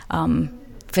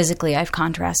 physically, I've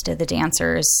contrasted the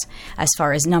dancers as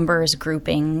far as numbers,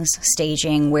 groupings,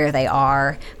 staging, where they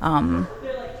are, how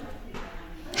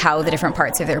the different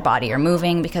parts of their body are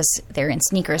moving, because they're in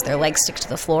sneakers, their legs stick to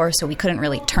the floor, so we couldn't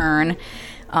really turn.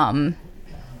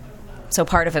 So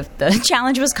part of the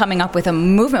challenge was coming up with a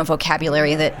movement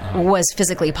vocabulary that was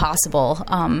physically possible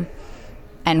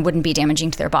and wouldn't be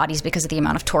damaging to their bodies because of the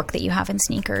amount of torque that you have in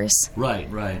sneakers. Right.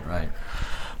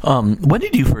 When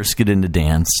did you first get into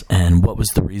dance, and what was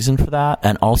the reason for that?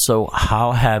 And also,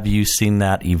 how have you seen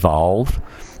that evolve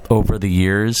over the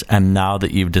years? And now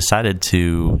that you've decided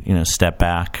to, step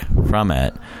back from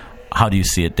it, how do you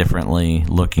see it differently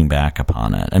looking back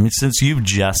upon it? I mean, since you've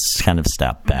just kind of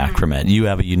stepped back from it, you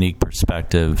have a unique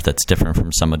perspective that's different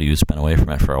from somebody who's been away from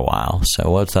it for a while. So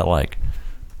what's that like?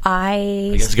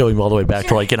 I guess going all the way back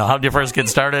to how did you first get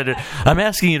started? I'm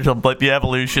asking you to the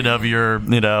evolution of your,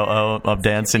 of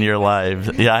dance in your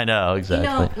life. Yeah, I know,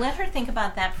 exactly. Let her think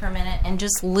about that for a minute, and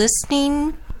just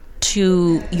listening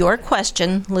to your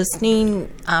question,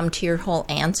 listening to your whole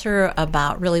answer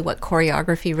about really what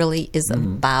choreography really is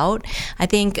about. I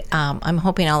think I'm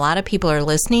hoping a lot of people are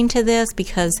listening to this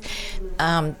because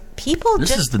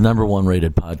This is the number one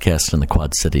rated podcast in the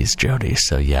Quad Cities, Jody.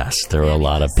 So yes, there are a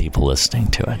lot of people listening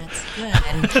to it.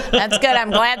 That's good. That's good.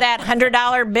 I'm glad that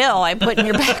 $100 bill I put in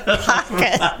your back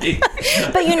pocket.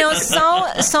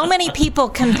 But so many people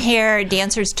compare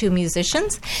dancers to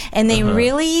musicians, and they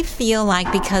really feel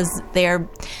like because they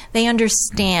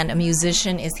understand a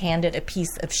musician is handed a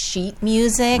piece of sheet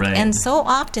music, and so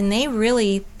often they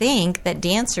really think that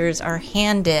dancers are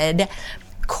handed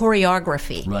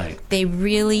choreography. Right. They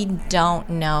really don't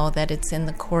know that it's in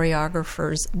the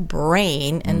choreographer's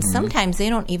brain, and sometimes they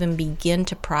don't even begin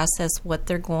to process what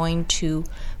they're going to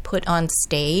put on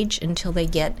stage until they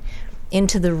get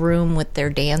into the room with their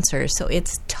dancers. So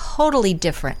it's totally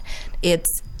different. It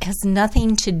has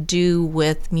nothing to do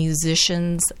with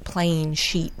musicians playing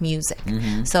sheet music.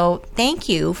 So thank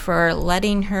you for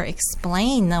letting her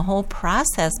explain the whole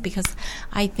process, because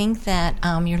I think that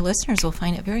your listeners will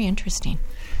find it very interesting.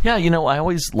 Yeah, I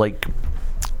always like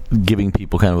giving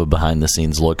people kind of a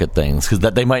behind-the-scenes look at things because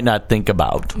that they might not think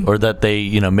about, or that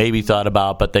they, maybe thought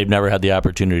about, but they've never had the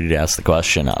opportunity to ask the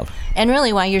question of. And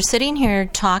really, while you're sitting here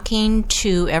talking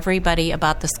to everybody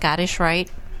about the Scottish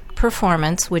Rite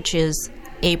performance, which is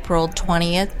April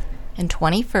 20th and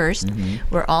 21st,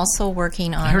 we're also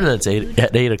working on... I heard that's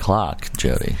at 8 o'clock,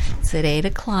 Jody. It's at 8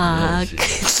 o'clock.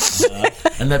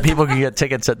 And that people can get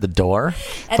tickets at the door?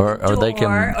 Or they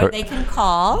can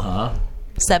call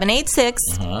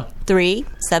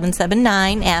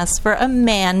 786-3779. Ask for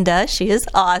Amanda. She is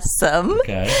awesome.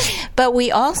 Okay. But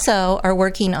we also are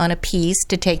working on a piece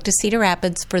to take to Cedar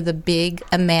Rapids for the big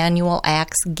Emmanuel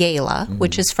Axe Gala,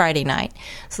 which is Friday night.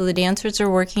 So the dancers are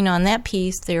working on that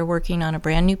piece. They're working on a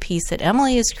brand new piece that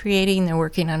Emily is creating. They're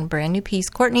working on a brand new piece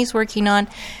Courtney's working on,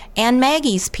 and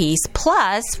Maggie's piece.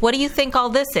 Plus, what do you think all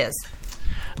this is?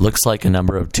 Looks like a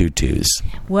number of tutus.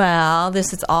 Well,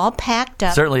 this is all packed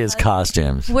up. Certainly is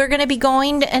costumes. We're going to be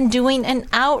going and doing an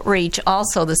outreach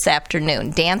also this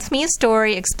afternoon. Dance Me a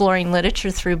Story, Exploring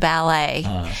Literature Through Ballet.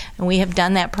 And we have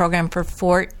done that program for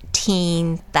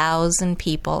 14,000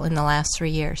 people in the last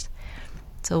 3 years.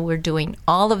 So we're doing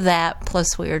all of that,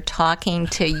 plus we are talking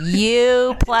to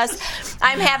you, plus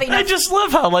I'm having... I just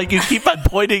love how, you keep on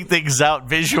pointing things out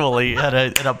visually in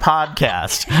a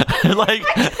podcast.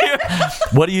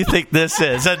 What do you think this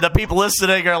is? And the people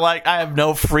listening are like, I have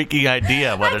no freaking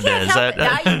idea what it is.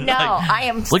 Now you know. I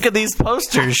am... Look at these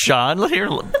posters, Sean.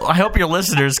 I hope your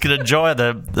listeners can enjoy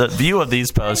the view of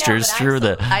these posters through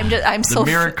the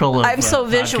miracle of I'm so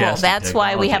visual. That's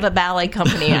why we have a ballet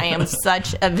company. I am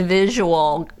such a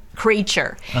visual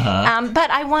creature. But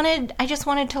I just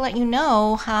wanted to let you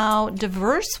know how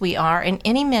diverse we are. And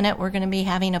any minute we're going to be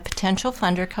having a potential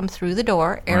funder come through the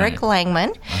door, Eric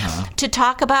Langman, to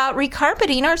talk about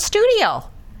recarpeting our studio.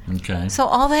 Okay. So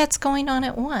all that's going on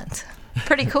at once.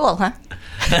 Pretty cool, huh?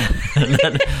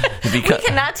 We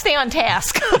cannot stay on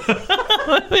task.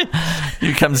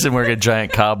 He comes in wearing a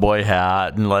giant cowboy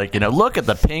hat and look at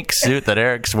the pink suit that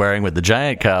Eric's wearing with the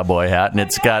giant cowboy hat, and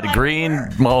it's got a green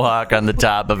mohawk on the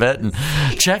top of it. And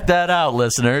check that out,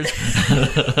 listeners.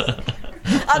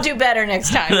 I'll do better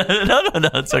next time. No,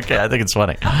 it's okay. I think it's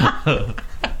funny.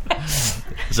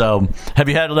 So, have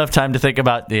you had enough time to think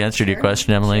about the answer to your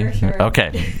question, Emily? Sure.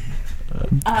 Okay.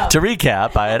 To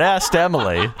recap, I had asked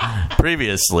Emily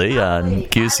previously on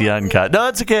QC Uncut. No,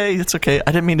 it's okay. It's okay.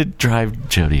 I didn't mean to drive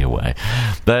Jody away.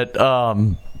 But I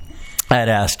had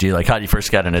asked you, how you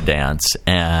first got into dance,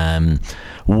 and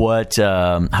how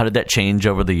did that change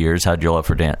over the years? How did your love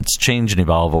for dance change and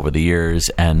evolve over the years?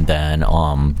 And then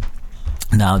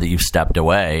now that you've stepped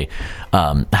away,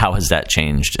 how has that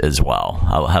changed as well?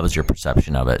 How has your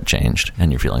perception of it changed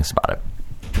and your feelings about it?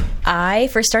 I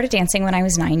first started dancing when I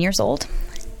was 9 years old.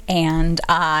 And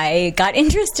I got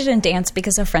interested in dance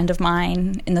because a friend of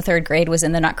mine in the 3rd grade was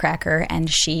in the Nutcracker, and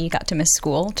she got to miss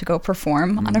school to go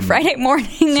perform on a Friday morning.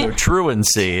 So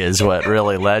truancy is what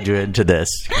really led you into this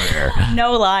career.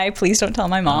 No lie. Please don't tell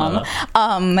my mom.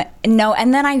 No,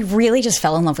 and then I really just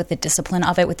fell in love with the discipline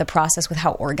of it, with the process, with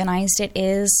how organized it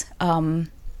is.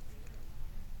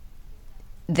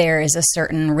 There is a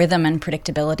certain rhythm and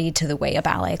predictability to the way a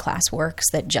ballet class works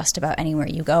that just about anywhere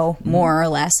you go, more or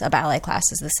less, a ballet class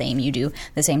is the same. You do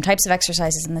the same types of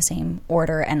exercises in the same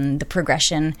order, and the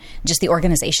progression, just the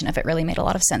organization of it really made a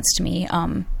lot of sense to me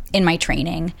in my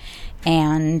training.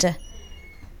 And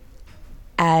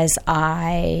as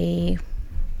I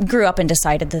grew up and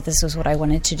decided that this was what I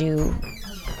wanted to do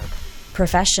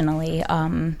professionally,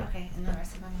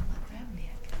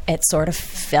 it sort of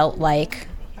felt like,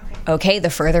 okay, the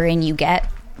further in you get,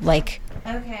 like,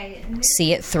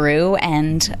 see it through,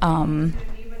 and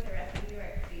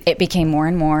it became more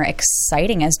and more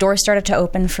exciting as doors started to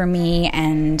open for me,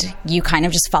 and you kind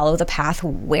of just follow the path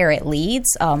where it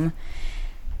leads,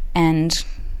 and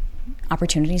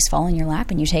opportunities fall in your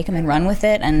lap, and you take them and run with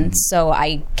it. And so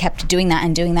I kept doing that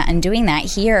and doing that and doing that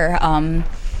here,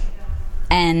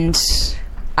 and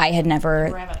I had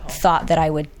never thought that I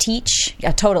would teach.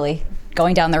 Yeah, totally.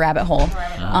 Going down the rabbit hole.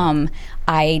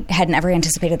 I had never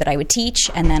anticipated that I would teach,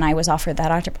 and then I was offered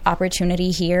that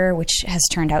opportunity here, which has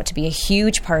turned out to be a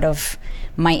huge part of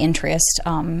my interest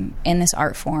in this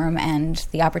art form, and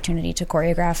the opportunity to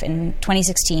choreograph. In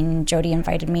 2016, Jody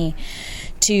invited me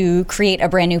to create a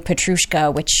brand new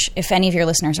Petrushka, which, if any of your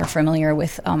listeners are familiar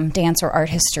with dance or art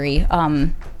history,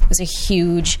 was a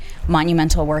huge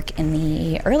monumental work in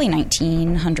the early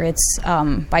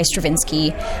 1900s by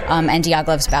Stravinsky and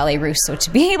Diaghilev's Ballet Russe. So to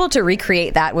be able to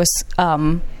recreate that was,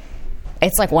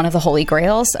 it's like one of the holy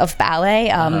grails of ballet.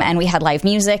 And we had live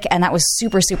music, and that was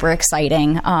super, super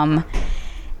exciting.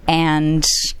 And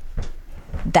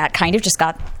that kind of just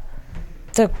got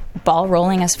the ball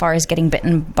rolling as far as getting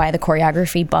bitten by the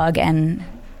choreography bug. And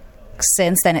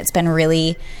since then, it's been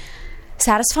really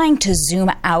satisfying to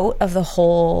zoom out of the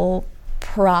whole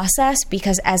process,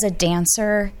 because as a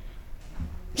dancer,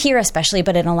 here especially,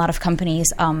 but in a lot of companies,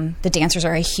 the dancers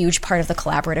are a huge part of the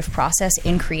collaborative process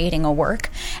in creating a work,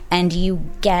 and you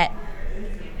get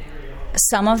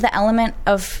some of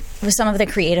the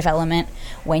creative element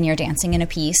when you're dancing in a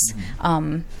piece,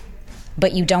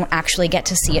 but you don't actually get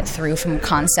to see it through from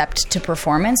concept to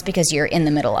performance because you're in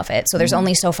the middle of it. So there's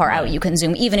only so far out you can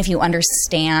zoom, even if you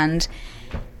understand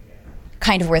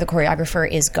kind of where the choreographer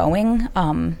is going.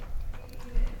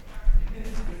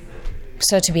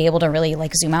 So to be able to really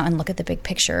like zoom out and look at the big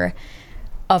picture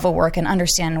of a work and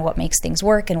understand what makes things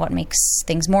work and what makes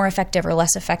things more effective or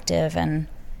less effective, and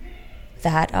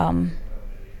that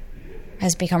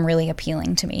has become really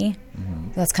appealing to me.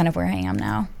 That's kind of where I am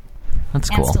now. That's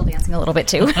cool. And still dancing a little bit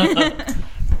too.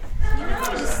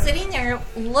 Just sitting there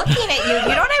looking at you.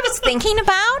 You know what I was thinking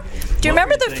about? Do you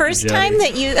remember the first time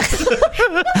that you...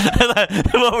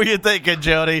 What were you thinking,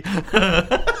 Jody?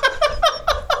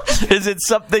 Is it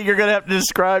something you're going to have to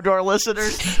describe to our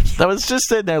listeners? I was just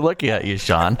sitting there looking at you,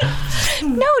 Sean.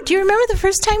 No, do you remember the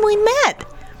first time we met?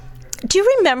 Do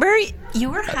you remember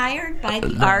you were hired by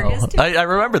the artist? I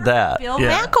remember that. Bill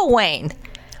McElwain.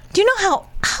 Do you know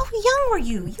how young were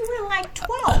you? You were like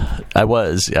 12. I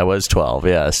was 12,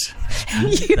 yes.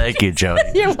 Thank you, Jody.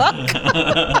 You're welcome.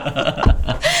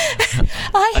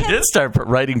 I did start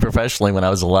writing professionally when I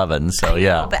was 11, so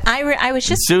yeah. But I was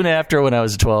just... Soon after, when I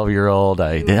was a 12-year-old,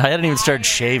 I hadn't even started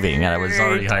shaving, and I was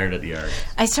already hired at the art.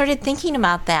 I started thinking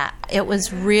about that. It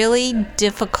was really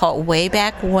difficult way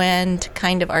back when to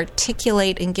kind of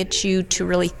articulate and get you to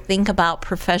really think about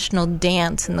professional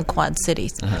dance in the Quad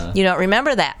Cities. You don't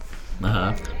remember that?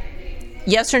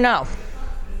 Yes or no?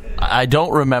 I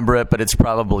don't remember it, but it's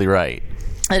probably right.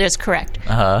 It is correct.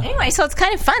 Anyway, so it's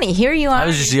kind of funny. Here you are. I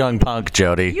was just a young punk,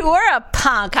 Jody. You were a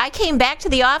punk. I came back to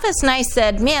the office and I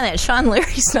said, man, that Sean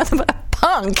Leary's nothing but a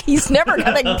punk. He's never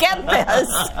going to get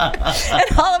this.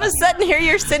 And all of a sudden, here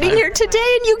you're sitting here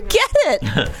today and you get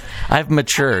it. I've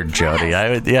matured, Jody.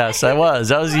 Yes, I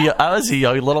was. I was a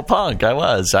young little punk. I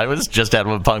was just out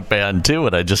of a punk band, too,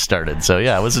 when I just started. So,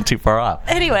 yeah, I wasn't too far off.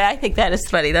 Anyway, I think that is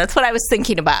funny. That's what I was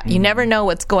thinking about. You never know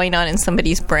what's going on in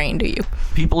somebody's brain, do you?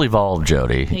 People evolve,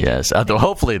 Jody. Yes.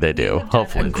 Hopefully they do.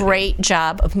 Hopefully. A great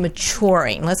job of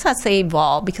maturing. Let's not say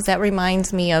evolve, because that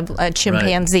reminds me of a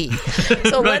chimpanzee. Right.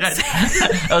 So let's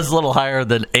I was a little higher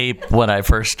than ape when I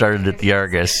first started at the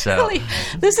Argus. So. Really,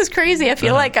 this is crazy. I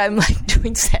feel like I'm like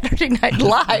doing Saturday Night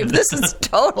Live. This is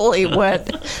totally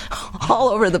went all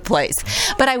over the place.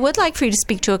 But I would like for you to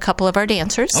speak to a couple of our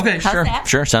dancers. Okay, How's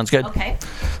sure, sounds good. Okay.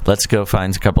 Let's go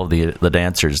find a couple of the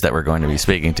dancers that we're going to be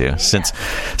speaking to. Since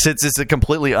it's a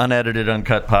completely unedited,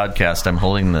 uncut podcast, I'm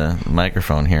holding the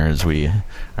microphone here as we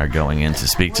are going in to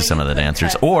speak to some of the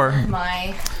dancers. Or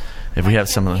if we have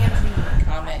some of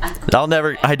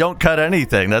the... I don't cut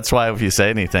anything. That's why if you say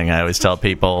anything, I always tell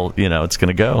people, it's going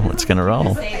to go. It's going to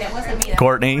roll.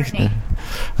 Courtney.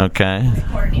 Okay.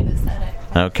 Courtney that said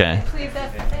it. Okay.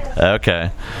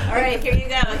 Okay. All right, here you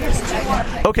go. Here's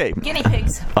some okay. Guinea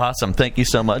pigs. Awesome. Thank you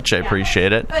so much. I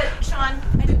appreciate it. But Sean,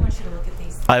 I do want you to look at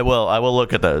these. I will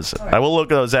look at those. Right. I will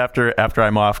look at those after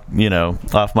I'm off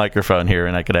microphone here,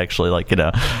 and I could actually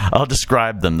I'll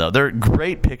describe them though. They're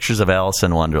great pictures of Alice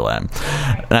in Wonderland.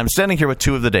 And I'm standing here with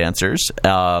two of the dancers.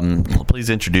 Please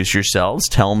introduce yourselves.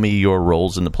 Tell me your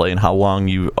roles in the play and how long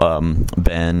you've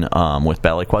been with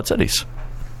Ballet Quad Cities.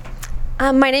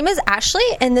 My name is Ashley,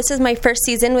 and this is my first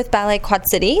season with Ballet Quad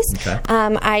Cities. Okay.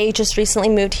 I just recently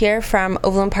moved here from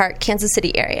Overland Park, Kansas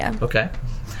City area. Okay.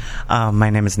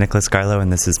 My name is Nicholas Garlow,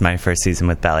 and this is my first season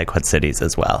with Ballet Quad Cities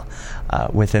as well.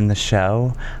 Within the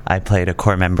show, I played a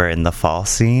core member in the fall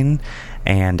scene,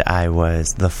 and I was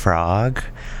the frog,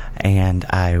 and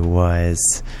I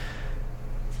was...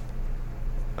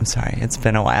 I'm sorry, it's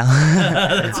been a while.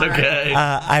 It's okay.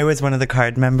 I was one of the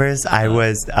card members. I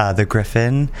was the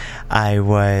Griffin. I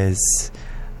was...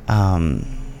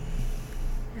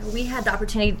 We had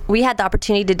the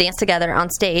opportunity to dance together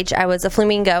on stage. I was a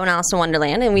flamingo in Alice in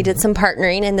Wonderland, and we did some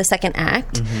partnering in the second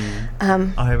act.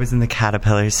 Mm-hmm. I was in the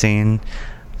caterpillar scene.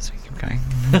 So we keep going.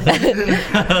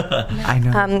 I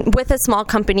know. With a small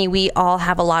company, we all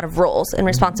have a lot of roles and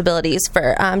responsibilities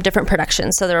for different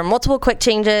productions. So there were multiple quick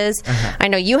changes. I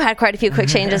know you had quite a few quick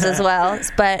changes as well,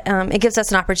 but it gives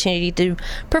us an opportunity to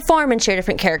perform and share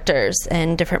different characters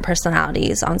and different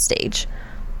personalities on stage.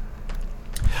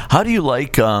 How do you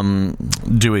like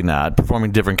doing that,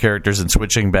 performing different characters and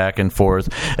switching back and forth?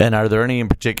 And are there any in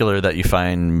particular that you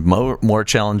find more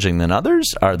challenging than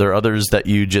others? Are there others that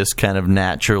you just kind of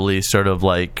naturally sort of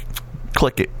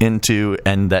click it into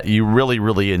and that you really,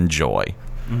 really enjoy?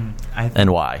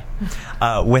 And why?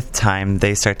 With time,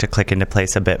 they start to click into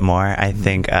place a bit more. I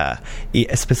think,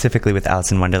 specifically with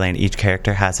Alice in Wonderland, each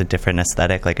character has a different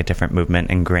aesthetic, like a different movement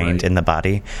ingrained in the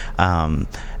body.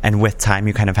 And with time,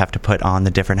 you kind of have to put on the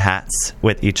different hats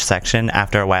with each section.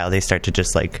 After a while, they start to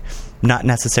just not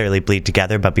necessarily bleed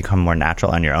together, but become more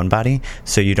natural on your own body.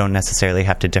 So you don't necessarily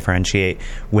have to differentiate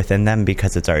within them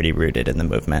because it's already rooted in the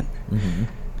movement. Mm-hmm.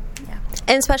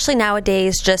 And especially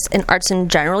nowadays, just in arts in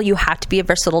general, you have to be a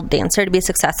versatile dancer to be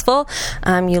successful.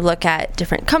 You look at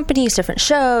different companies, different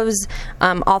shows,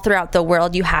 all throughout the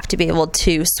world, you have to be able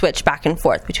to switch back and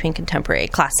forth between contemporary,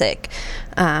 classic,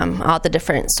 all the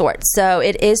different sorts. So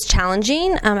it is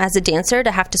challenging as a dancer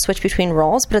to have to switch between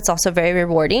roles, but it's also very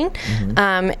rewarding.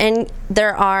 Mm-hmm. And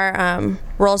there are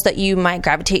roles that you might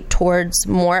gravitate towards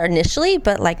more initially,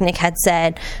 but like Nick had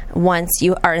said, once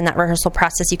you are in that rehearsal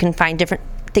process, you can find different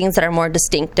things that are more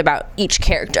distinct about each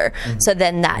character. Mm-hmm. So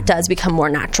then that does become more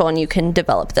natural and you can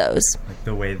develop those. Like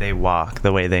the way they walk,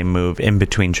 the way they move in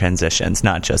between transitions,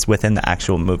 not just within the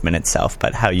actual movement itself,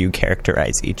 but how you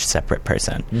characterize each separate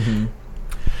person. Mm-hmm.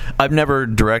 I've never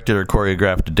directed or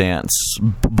choreographed a dance,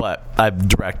 but I've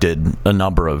directed a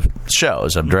number of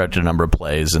shows. I've directed a number of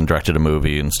plays and directed a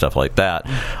movie and stuff like that.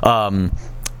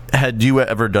 Had you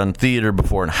ever done theater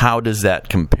before, and how does that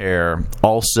compare?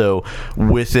 Also,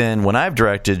 when I've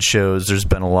directed shows, there's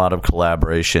been a lot of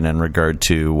collaboration in regard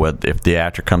to what if the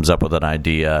actor comes up with an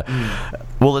idea,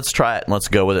 well, let's try it and let's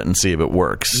go with it and see if it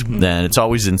works. Mm-hmm. Then it's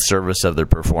always in service of their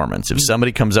performance. If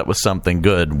somebody comes up with something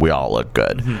good, we all look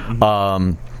good.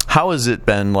 Mm-hmm. How has it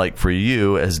been like for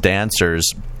you as dancers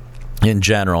in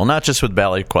general, not just with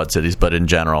Ballet Quad Cities, but in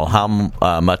general? How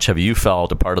much have you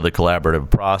felt a part of the collaborative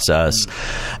process,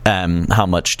 and how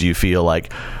much do you feel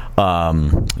like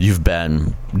you've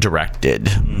been directed,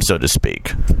 so to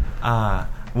speak?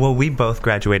 Well, we both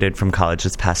graduated from college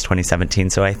this past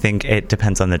 2017, so I think it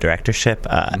depends on the directorship.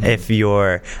 If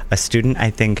you're a student,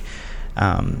 I think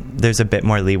there's a bit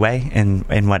more leeway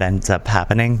in what ends up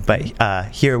happening, but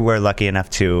here we're lucky enough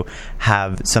to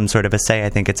have some sort of a say. I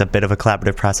think it's a bit of a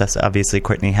collaborative process. Obviously,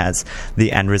 Courtney has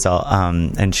the end result,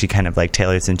 and she kind of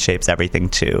tailors and shapes everything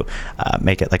to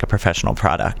make it like a professional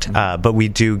product. But we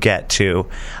do get to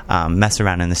mess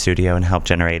around in the studio and help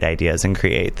generate ideas and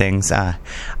create things.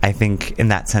 I think in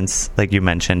that sense, like you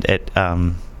mentioned, it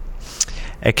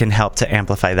can help to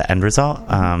amplify the end result.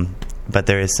 but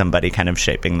there is somebody kind of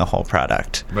shaping the whole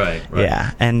product. Right.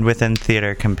 Yeah, and within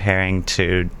theater, comparing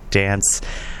to dance,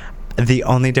 the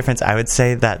only difference I would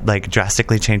say that like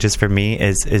drastically changes for me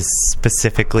is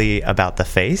specifically about the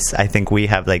face. I think we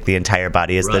have like the entire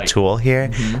body as the tool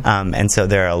here, and so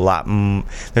there's a lot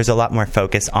more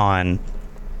focus on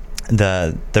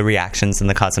the reactions and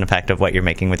the cause and effect of what you're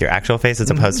making with your actual face as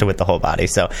opposed to with the whole body.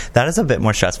 So that is a bit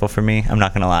more stressful for me. I'm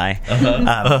not going to lie.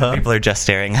 People are just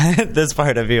staring at this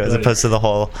part of you as opposed to the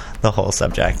whole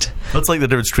subject. It's like the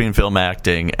difference between film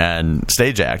acting and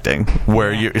stage acting,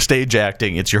 where you're stage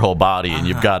acting, it's your whole body, and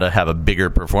you've got to have a bigger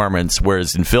performance.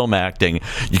 Whereas in film acting,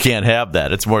 you can't have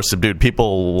that. It's more subdued.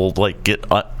 People will like get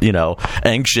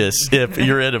anxious if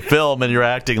you're in a film and you're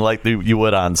acting like you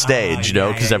would on stage,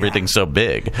 because everything's so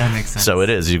big. That makes sense. So it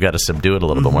is. You've got to subdue it a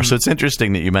little bit more. So it's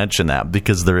interesting that you mentioned that,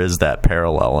 because there is that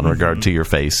parallel in regard to your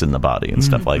face and the body and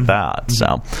stuff like that.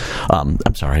 So I'm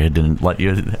sorry I didn't let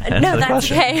you answer the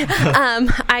question. Okay.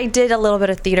 I did a little bit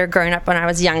of theater growing up when I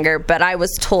was younger, but I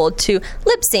was told to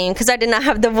lip sync because I did not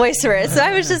have the voice for it. So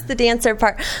I was just the dancer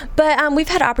part. But we've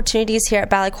had opportunities here at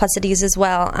Ballet Quad Cities as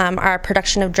well. Our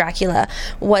production of Dracula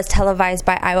was televised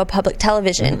by Iowa Public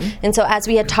Television. And so as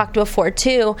we had talked before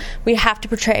too, we have to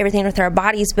portray everything with our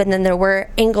bodies, but then there were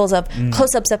angles of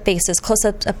close-ups of faces,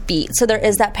 close-ups of feet. So there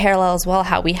is that parallel as well,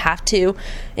 how we have to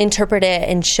interpret it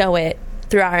and show it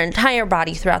throughout our entire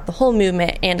body, throughout the whole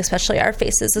movement, and especially our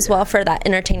faces as well for that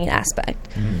entertaining aspect.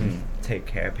 Take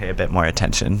care, pay a bit more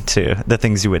attention to the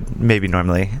things you would maybe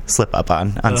normally slip up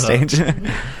on stage.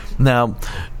 Now,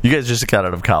 you guys just got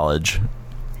out of college.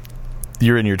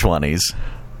 You're in your 20s.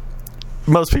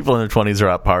 Most people in their 20s are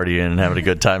out partying and having a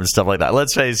good time and stuff like that.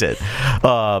 Let's face it.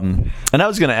 And I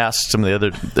was going to ask some of the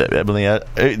other... Emily,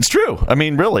 it's true. I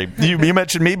mean, really. You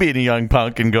mentioned me being a young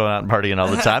punk and going out and partying all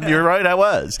the time. You're right, I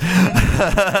was.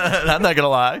 I'm not going to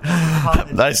lie.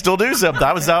 I still do something.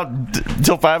 I was out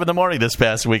until 5 in the morning this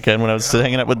past weekend when I was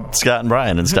hanging out with Scott and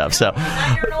Brian and stuff. So,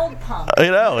 now you're an old punk.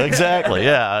 Exactly.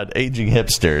 Yeah, aging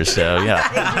hipster. So,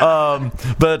 yeah.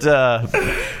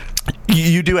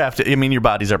 You do have to, your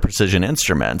bodies are precision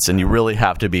instruments, and you really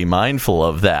have to be mindful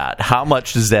of that. How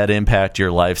much does that impact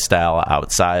your lifestyle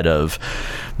outside of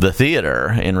the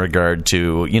theater in regard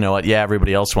to,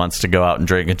 everybody else wants to go out and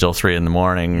drink until 3 in the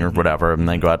morning or whatever, and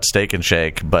then go out to Steak and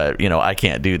Shake, but, I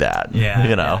can't do that.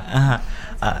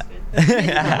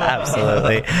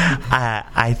 Absolutely.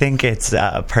 I think it's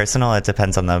personal. It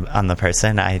depends on the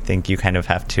person. I think you kind of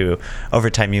have to, over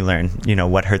time, you learn,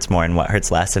 what hurts more and what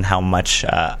hurts less, and how much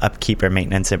upkeep or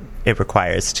maintenance it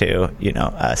requires to,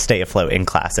 stay afloat in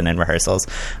class and in rehearsals.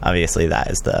 Obviously,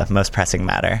 that is the most pressing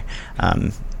matter.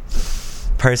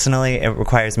 Personally, it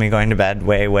requires me going to bed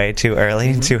way, way too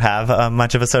early to have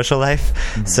much of a social life.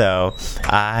 So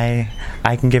I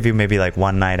can give you maybe like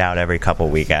one night out every couple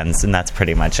weekends, and that's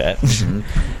pretty much it.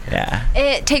 Yeah.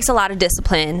 It takes a lot of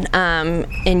discipline,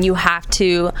 and you have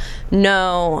to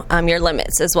know your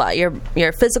limits as well,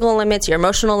 your physical limits, your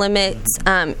emotional limits,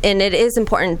 and it is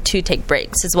important to take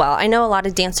breaks as well. I know a lot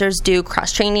of dancers do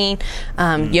cross-training,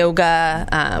 yoga,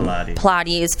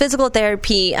 Pilates, physical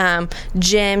therapy,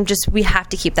 gym. We have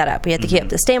to keep that up. We have to keep up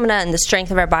the stamina and the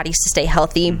strength of our bodies to stay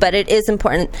healthy, but it is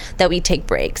important that we take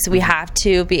breaks. We have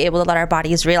to be able to let our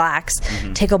bodies relax,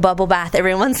 take a bubble bath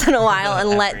every once in a while,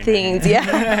 and let things,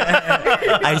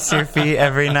 ice your feet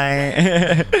every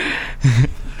night.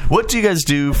 What do you guys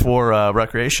do for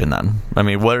recreation then?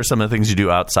 What are some of the things you do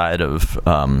outside of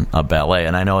ballet?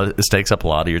 And I know it takes up a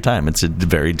lot of your time. It's a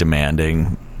very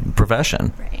demanding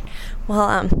profession. Right.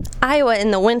 Well, Iowa in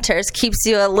the winters keeps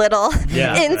you a little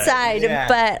inside,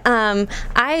 but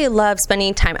I love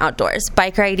spending time outdoors,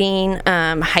 bike riding,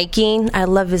 hiking. I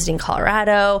love visiting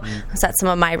Colorado. So that's some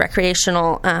of my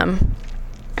recreational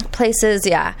places.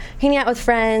 Yeah, hanging out with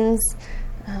friends.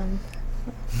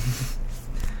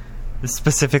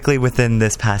 Specifically within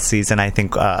this past season, I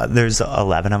think there's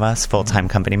 11 of us full-time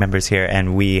company members here,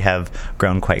 and we have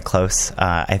grown quite close.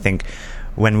 I think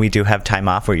when we do have time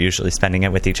off, we're usually spending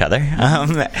it with each other.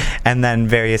 And then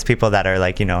various people that are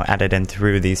added in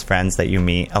through these friends that you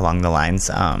meet along the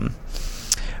lines.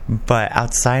 But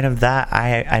outside of that,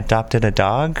 I adopted a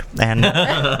dog and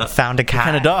found a cat. What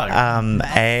kind of dog?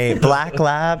 A black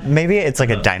lab. Maybe it's like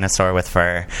a dinosaur with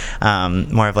fur.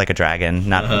 More of like a dragon,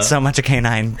 not so much a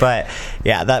canine. But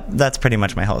yeah, that's pretty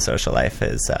much my whole social life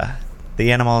is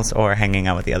the animals or hanging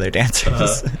out with the other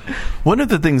dancers. One of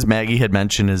the things Maggie had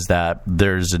mentioned is that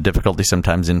there's a difficulty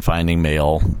sometimes in finding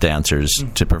male dancers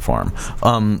to perform.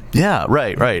 Yeah,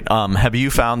 right. Have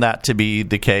you found that to be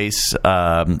the case?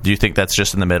 Do you think that's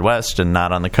just in the Midwest and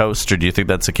not on the coast, or do you think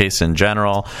that's the case in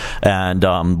general?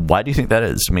 And why do you think that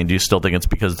is? I mean, do you still think it's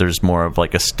because there's more of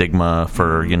like a stigma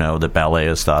for, that ballet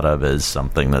is thought of as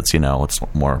something that's, it's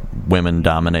more women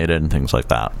dominated and things like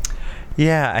that?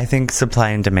 Yeah, I think supply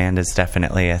and demand is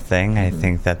definitely a thing. I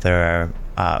think that there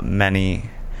are many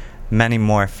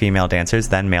more female dancers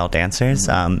than male dancers,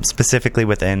 specifically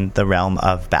within the realm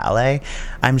of ballet.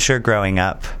 I'm sure growing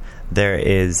up there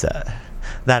is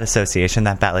that association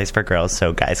that ballet's for girls,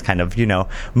 so guys kind of,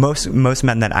 most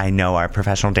men that I know are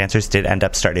professional dancers did end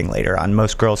up starting later on.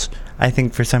 Most girls, I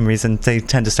think for some reason, they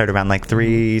tend to start around like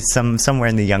 3, somewhere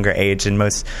in the younger age, and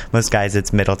most guys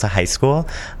it's middle to high school.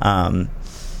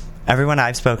 Everyone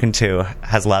I've spoken to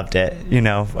has loved it.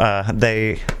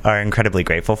 They are incredibly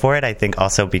grateful for it. I think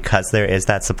also because there is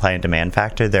that supply and demand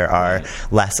factor, there are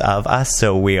less of us,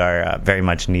 so we are very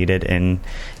much needed in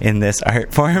this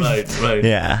art form. Right.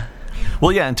 Yeah.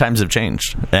 Well, yeah, and times have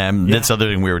changed. That's the other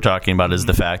thing we were talking about is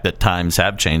the fact that times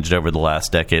have changed over the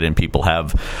last decade, and people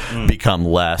have become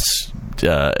less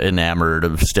enamored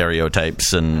of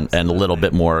stereotypes and a little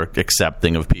bit more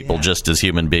accepting of people just as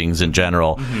human beings in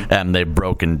general. And they've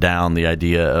broken down the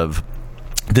idea of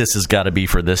this has got to be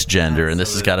for this gender, and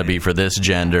this has got to be for this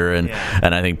gender, and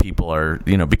I think people are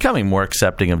becoming more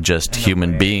accepting of just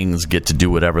human beings get to do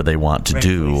whatever they want to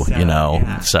do.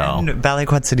 So and Ballet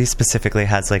Quad City specifically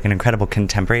has like an incredible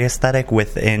contemporary aesthetic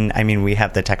within. I mean, we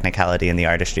have the technicality and the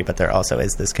artistry, but there also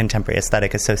is this contemporary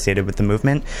aesthetic associated with the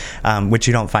movement, which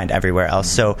you don't find everywhere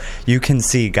else. So you can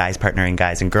see guys partnering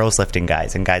guys and girls lifting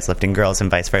guys and guys lifting girls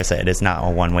and vice versa. It is not a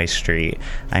one-way street.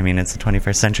 I mean, it's the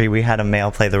 21st century. We had a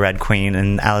male play the Red Queen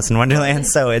and Alice in Wonderland,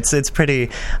 so it's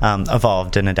pretty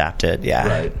evolved and adapted.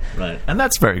 Yeah, right, and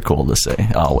that's very cool to see.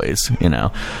 Always,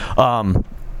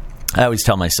 I always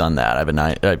tell my son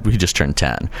that. He just turned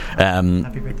 10.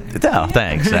 Happy birthday. Oh,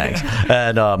 thanks.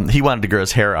 And he wanted to grow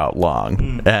his hair out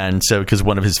long. And so, because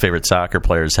one of his favorite soccer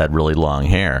players had really long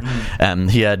hair. And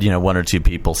he had, one or two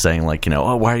people saying, like,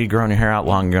 oh, why are you growing your hair out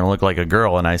long? You're going to look like a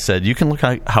girl. And I said, you can look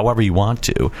like however you want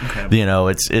to. Okay.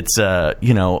 It's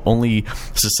only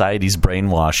society's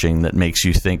brainwashing that makes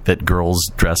you think that girls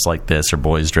dress like this, or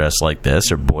boys dress like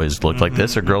this, or boys look like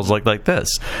this, or girls look like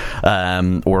this.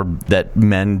 Or that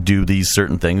men do these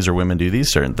certain things or women do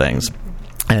these certain things.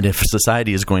 And if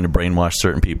society is going to brainwash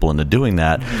certain people into doing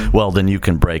that, well, then you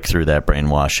can break through that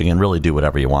brainwashing and really do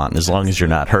whatever you want. And as long as you're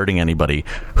not hurting anybody,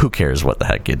 who cares what the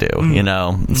heck you do,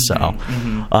 So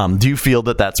do you feel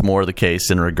that that's more the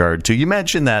case in regard to, you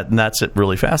mentioned that, and that's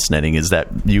really fascinating, is that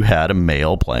you had a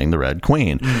male playing the Red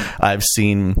Queen. I've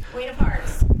seen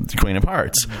Queen of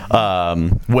Hearts.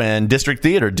 When District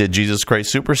Theater did Jesus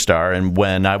Christ Superstar, and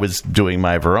when I was doing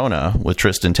my Verona with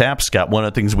Tristan Tapscott, one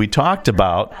of the things we talked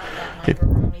about...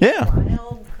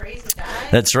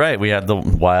 That's right. We had the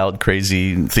wild,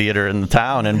 crazy theater in the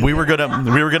town, and we were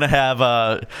gonna have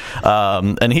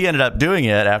and he ended up doing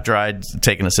it after I'd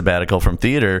taken a sabbatical from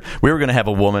theater. We were gonna have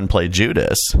a woman play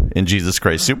Judas in Jesus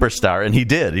Christ Superstar, and he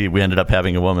did. We ended up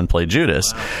having a woman play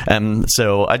Judas, and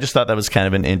so I just thought that was kind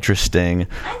of an interesting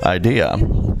idea.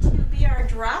 Be our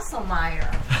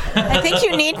Drosselmeyer. I think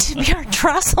you need to be our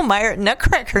Drosselmeyer at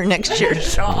Nutcracker next year,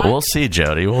 Sean. We'll see,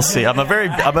 Jody. We'll see. I'm a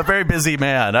very busy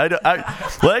man. I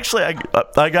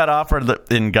got offered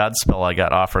in Godspell. I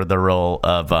got offered the role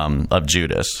of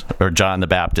Judas or John the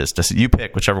Baptist. I said, you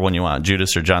pick whichever one you want,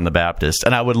 Judas or John the Baptist.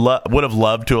 And I would have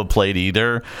loved to have played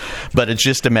either, but it's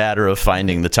just a matter of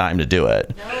finding the time to do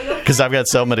it because I've got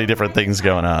so many different things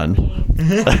going on.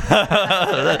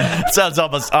 It sounds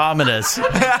almost ominous.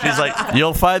 She's like,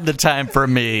 you'll find the time for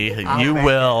me. You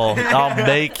will. I'll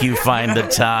make you find the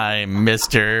time,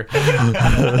 mister.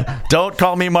 Don't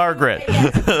call me Margaret.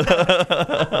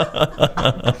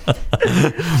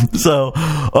 So,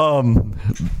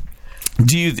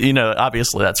 do you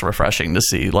obviously that's refreshing to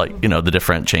see, like, the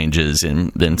different changes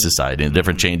in society and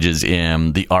different changes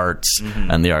in the arts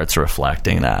and the arts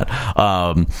reflecting that.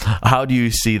 How do you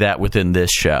see that within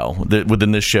this show?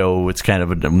 Within this show, it's kind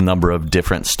of a number of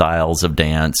different styles of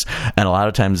dance, and a lot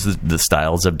of times the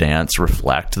styles of dance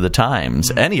reflect the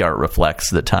times. Any art reflects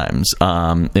the times.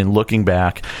 In looking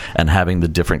back and having the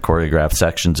different choreographed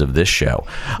sections of this show,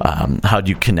 how do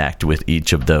you connect with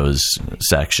each of those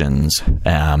sections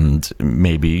and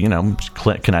maybe,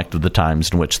 connect with the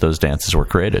times in which those dances were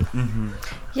created. Mm-hmm.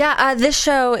 Yeah, this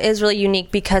show is really unique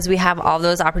because we have all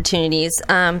those opportunities.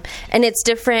 And it's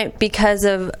different because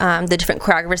of the different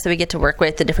choreographers that we get to work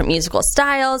with, the different musical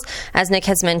styles. As Nick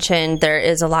has mentioned, there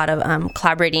is a lot of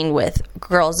collaborating with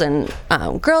girls and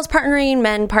girls partnering,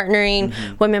 men partnering,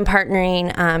 women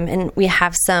partnering. And we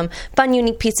have some fun,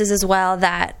 unique pieces as well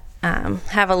that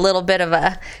have a little bit of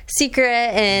a secret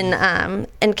and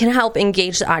can help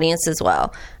engage the audience as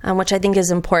well, which I think is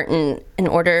important in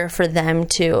order for them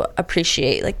to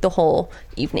appreciate the whole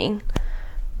evening.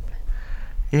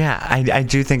 Yeah, I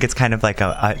do think it's kind of like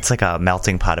it's like a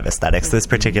melting pot of aesthetics, this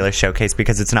particular showcase,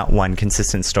 because it's not one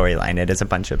consistent storyline. It is a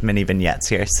bunch of mini vignettes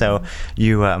here. So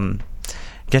you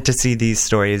get to see these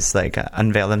stories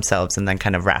unveil themselves and then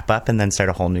kind of wrap up and then start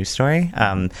a whole new story.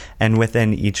 And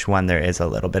within each one, there is a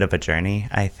little bit of a journey.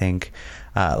 I think,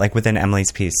 within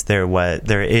Emily's piece,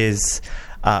 there is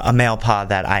a male paw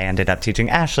that I ended up teaching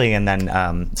Ashley, and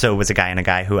then so it was a guy and a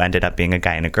guy who ended up being a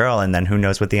guy and a girl, and then who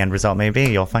knows what the end result may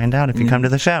be. You'll find out if you come to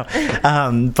the show.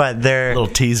 But they're... A little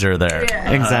teaser there.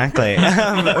 Yeah. Exactly.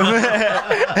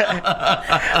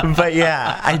 But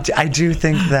yeah, I do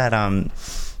think that...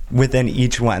 within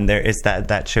each one, there is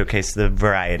that showcase the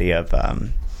variety of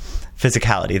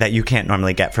physicality that you can't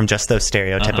normally get from just those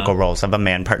stereotypical roles of a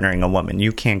man partnering a woman.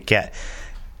 You can't get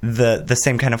the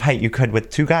same kind of height you could with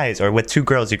two guys, or with two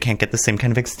girls, you can't get the same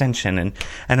kind of extension. And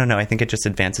I don't know, I think it just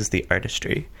advances the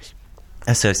artistry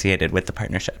associated with the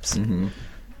partnerships. Mm-hmm.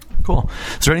 Cool.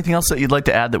 Is there anything else that you'd like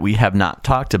to add that we have not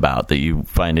talked about that you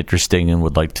find interesting and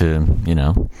would like to,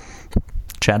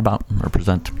 chat about or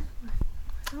present?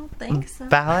 So.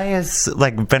 Ballet has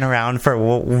been around for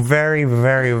a very,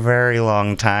 very, very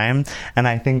long time, and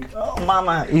I think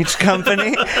each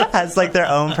company has their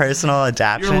own personal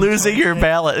adaptation. You're losing your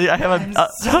balance. I have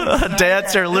a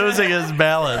dancer losing his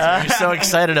balance. You're so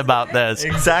excited about this.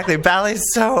 Exactly,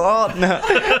 ballet's so old. No,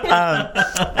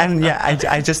 and yeah,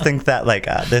 I just think that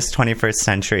this 21st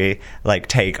century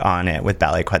take on it with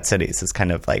Ballet Quad Cities is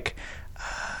kind of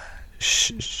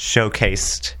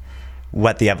showcased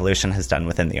what the evolution has done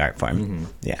within the art form. Mm-hmm.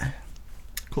 Yeah.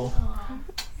 Cool.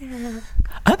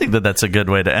 I think that's a good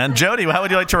way to end. Jody, how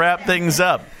would you like to wrap things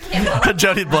up?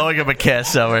 Jody's blowing him a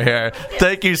kiss over here.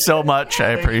 Thank you so much.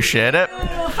 I appreciate it.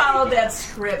 Follow that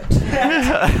script.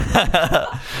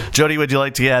 Jody, would you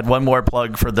like to add one more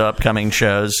plug for the upcoming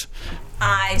shows?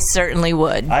 I certainly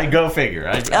would. I go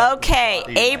figure. Okay,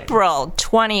 April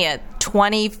 20th,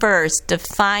 21st,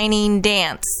 Defining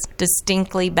Dance,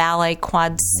 Distinctly Ballet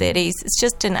Quad Cities. It's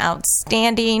just an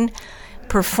outstanding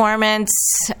performance.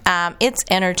 It's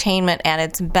entertainment at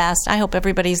its best. I hope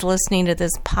everybody's listening to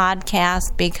this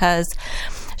podcast because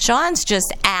Sean's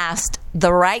just asked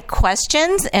the right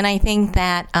questions, and I think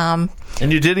that... and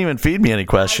you didn't even feed me any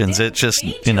questions. It's just,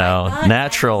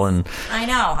 natural and... I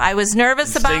know. I was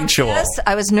nervous about this.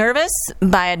 I was nervous,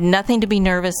 but I had nothing to be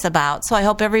nervous about. So I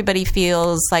hope everybody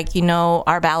feels like you know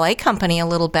our ballet company a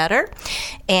little better,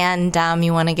 and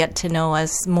you want to get to know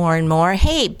us more and more.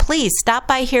 Hey, please stop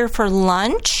by here for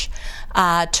lunch.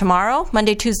 Tomorrow,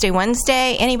 Monday, Tuesday,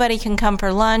 Wednesday, anybody can come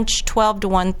for lunch, 12 to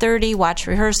 1:30, watch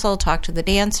rehearsal, talk to the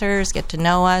dancers, get to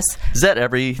know us. Is that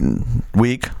every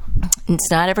week? It's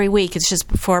not every week. It's just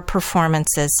before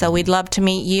performances. So we'd love to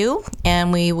meet you,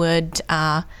 and we would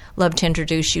love to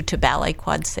introduce you to Ballet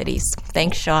Quad Cities.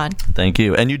 Thanks, Sean. Thank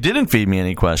you. And you didn't feed me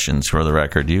any questions, for the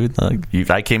record.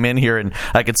 I came in here, and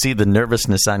I could see the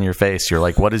nervousness on your face. You're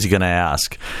like, what is he going to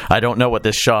ask? I don't know what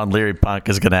this Sean Leary punk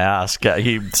is going to ask.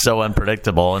 He's so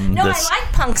unpredictable. And I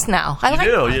like punks now. You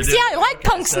do. Yeah, I like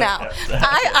punks now.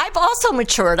 I've also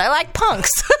matured. I like punks.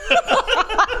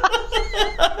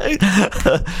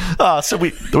 So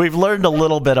we've learned a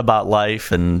little bit about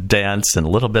life and dance and a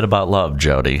little bit about love,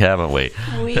 Jody, haven't we?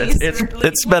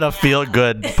 It's been a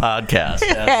feel-good podcast.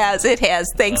 It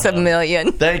has. Thanks a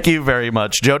million. Thank you very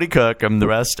much, Jody Cook, and the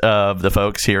rest of the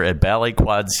folks here at Ballet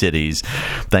Quad Cities.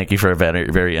 Thank you for a very,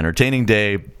 very entertaining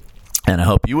day. And I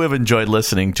hope you have enjoyed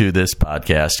listening to this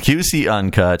podcast. QC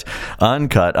Uncut,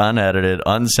 unedited,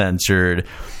 uncensored,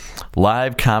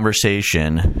 live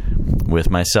conversation with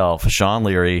myself, Sean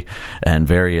Leary, and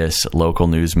various local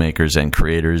newsmakers and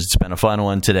creators. It's been a fun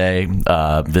one today,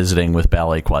 visiting with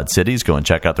Ballet Quad Cities. Go and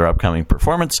check out their upcoming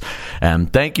performance.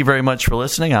 And thank you very much for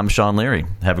listening. I'm Sean Leary.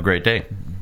 Have a great day.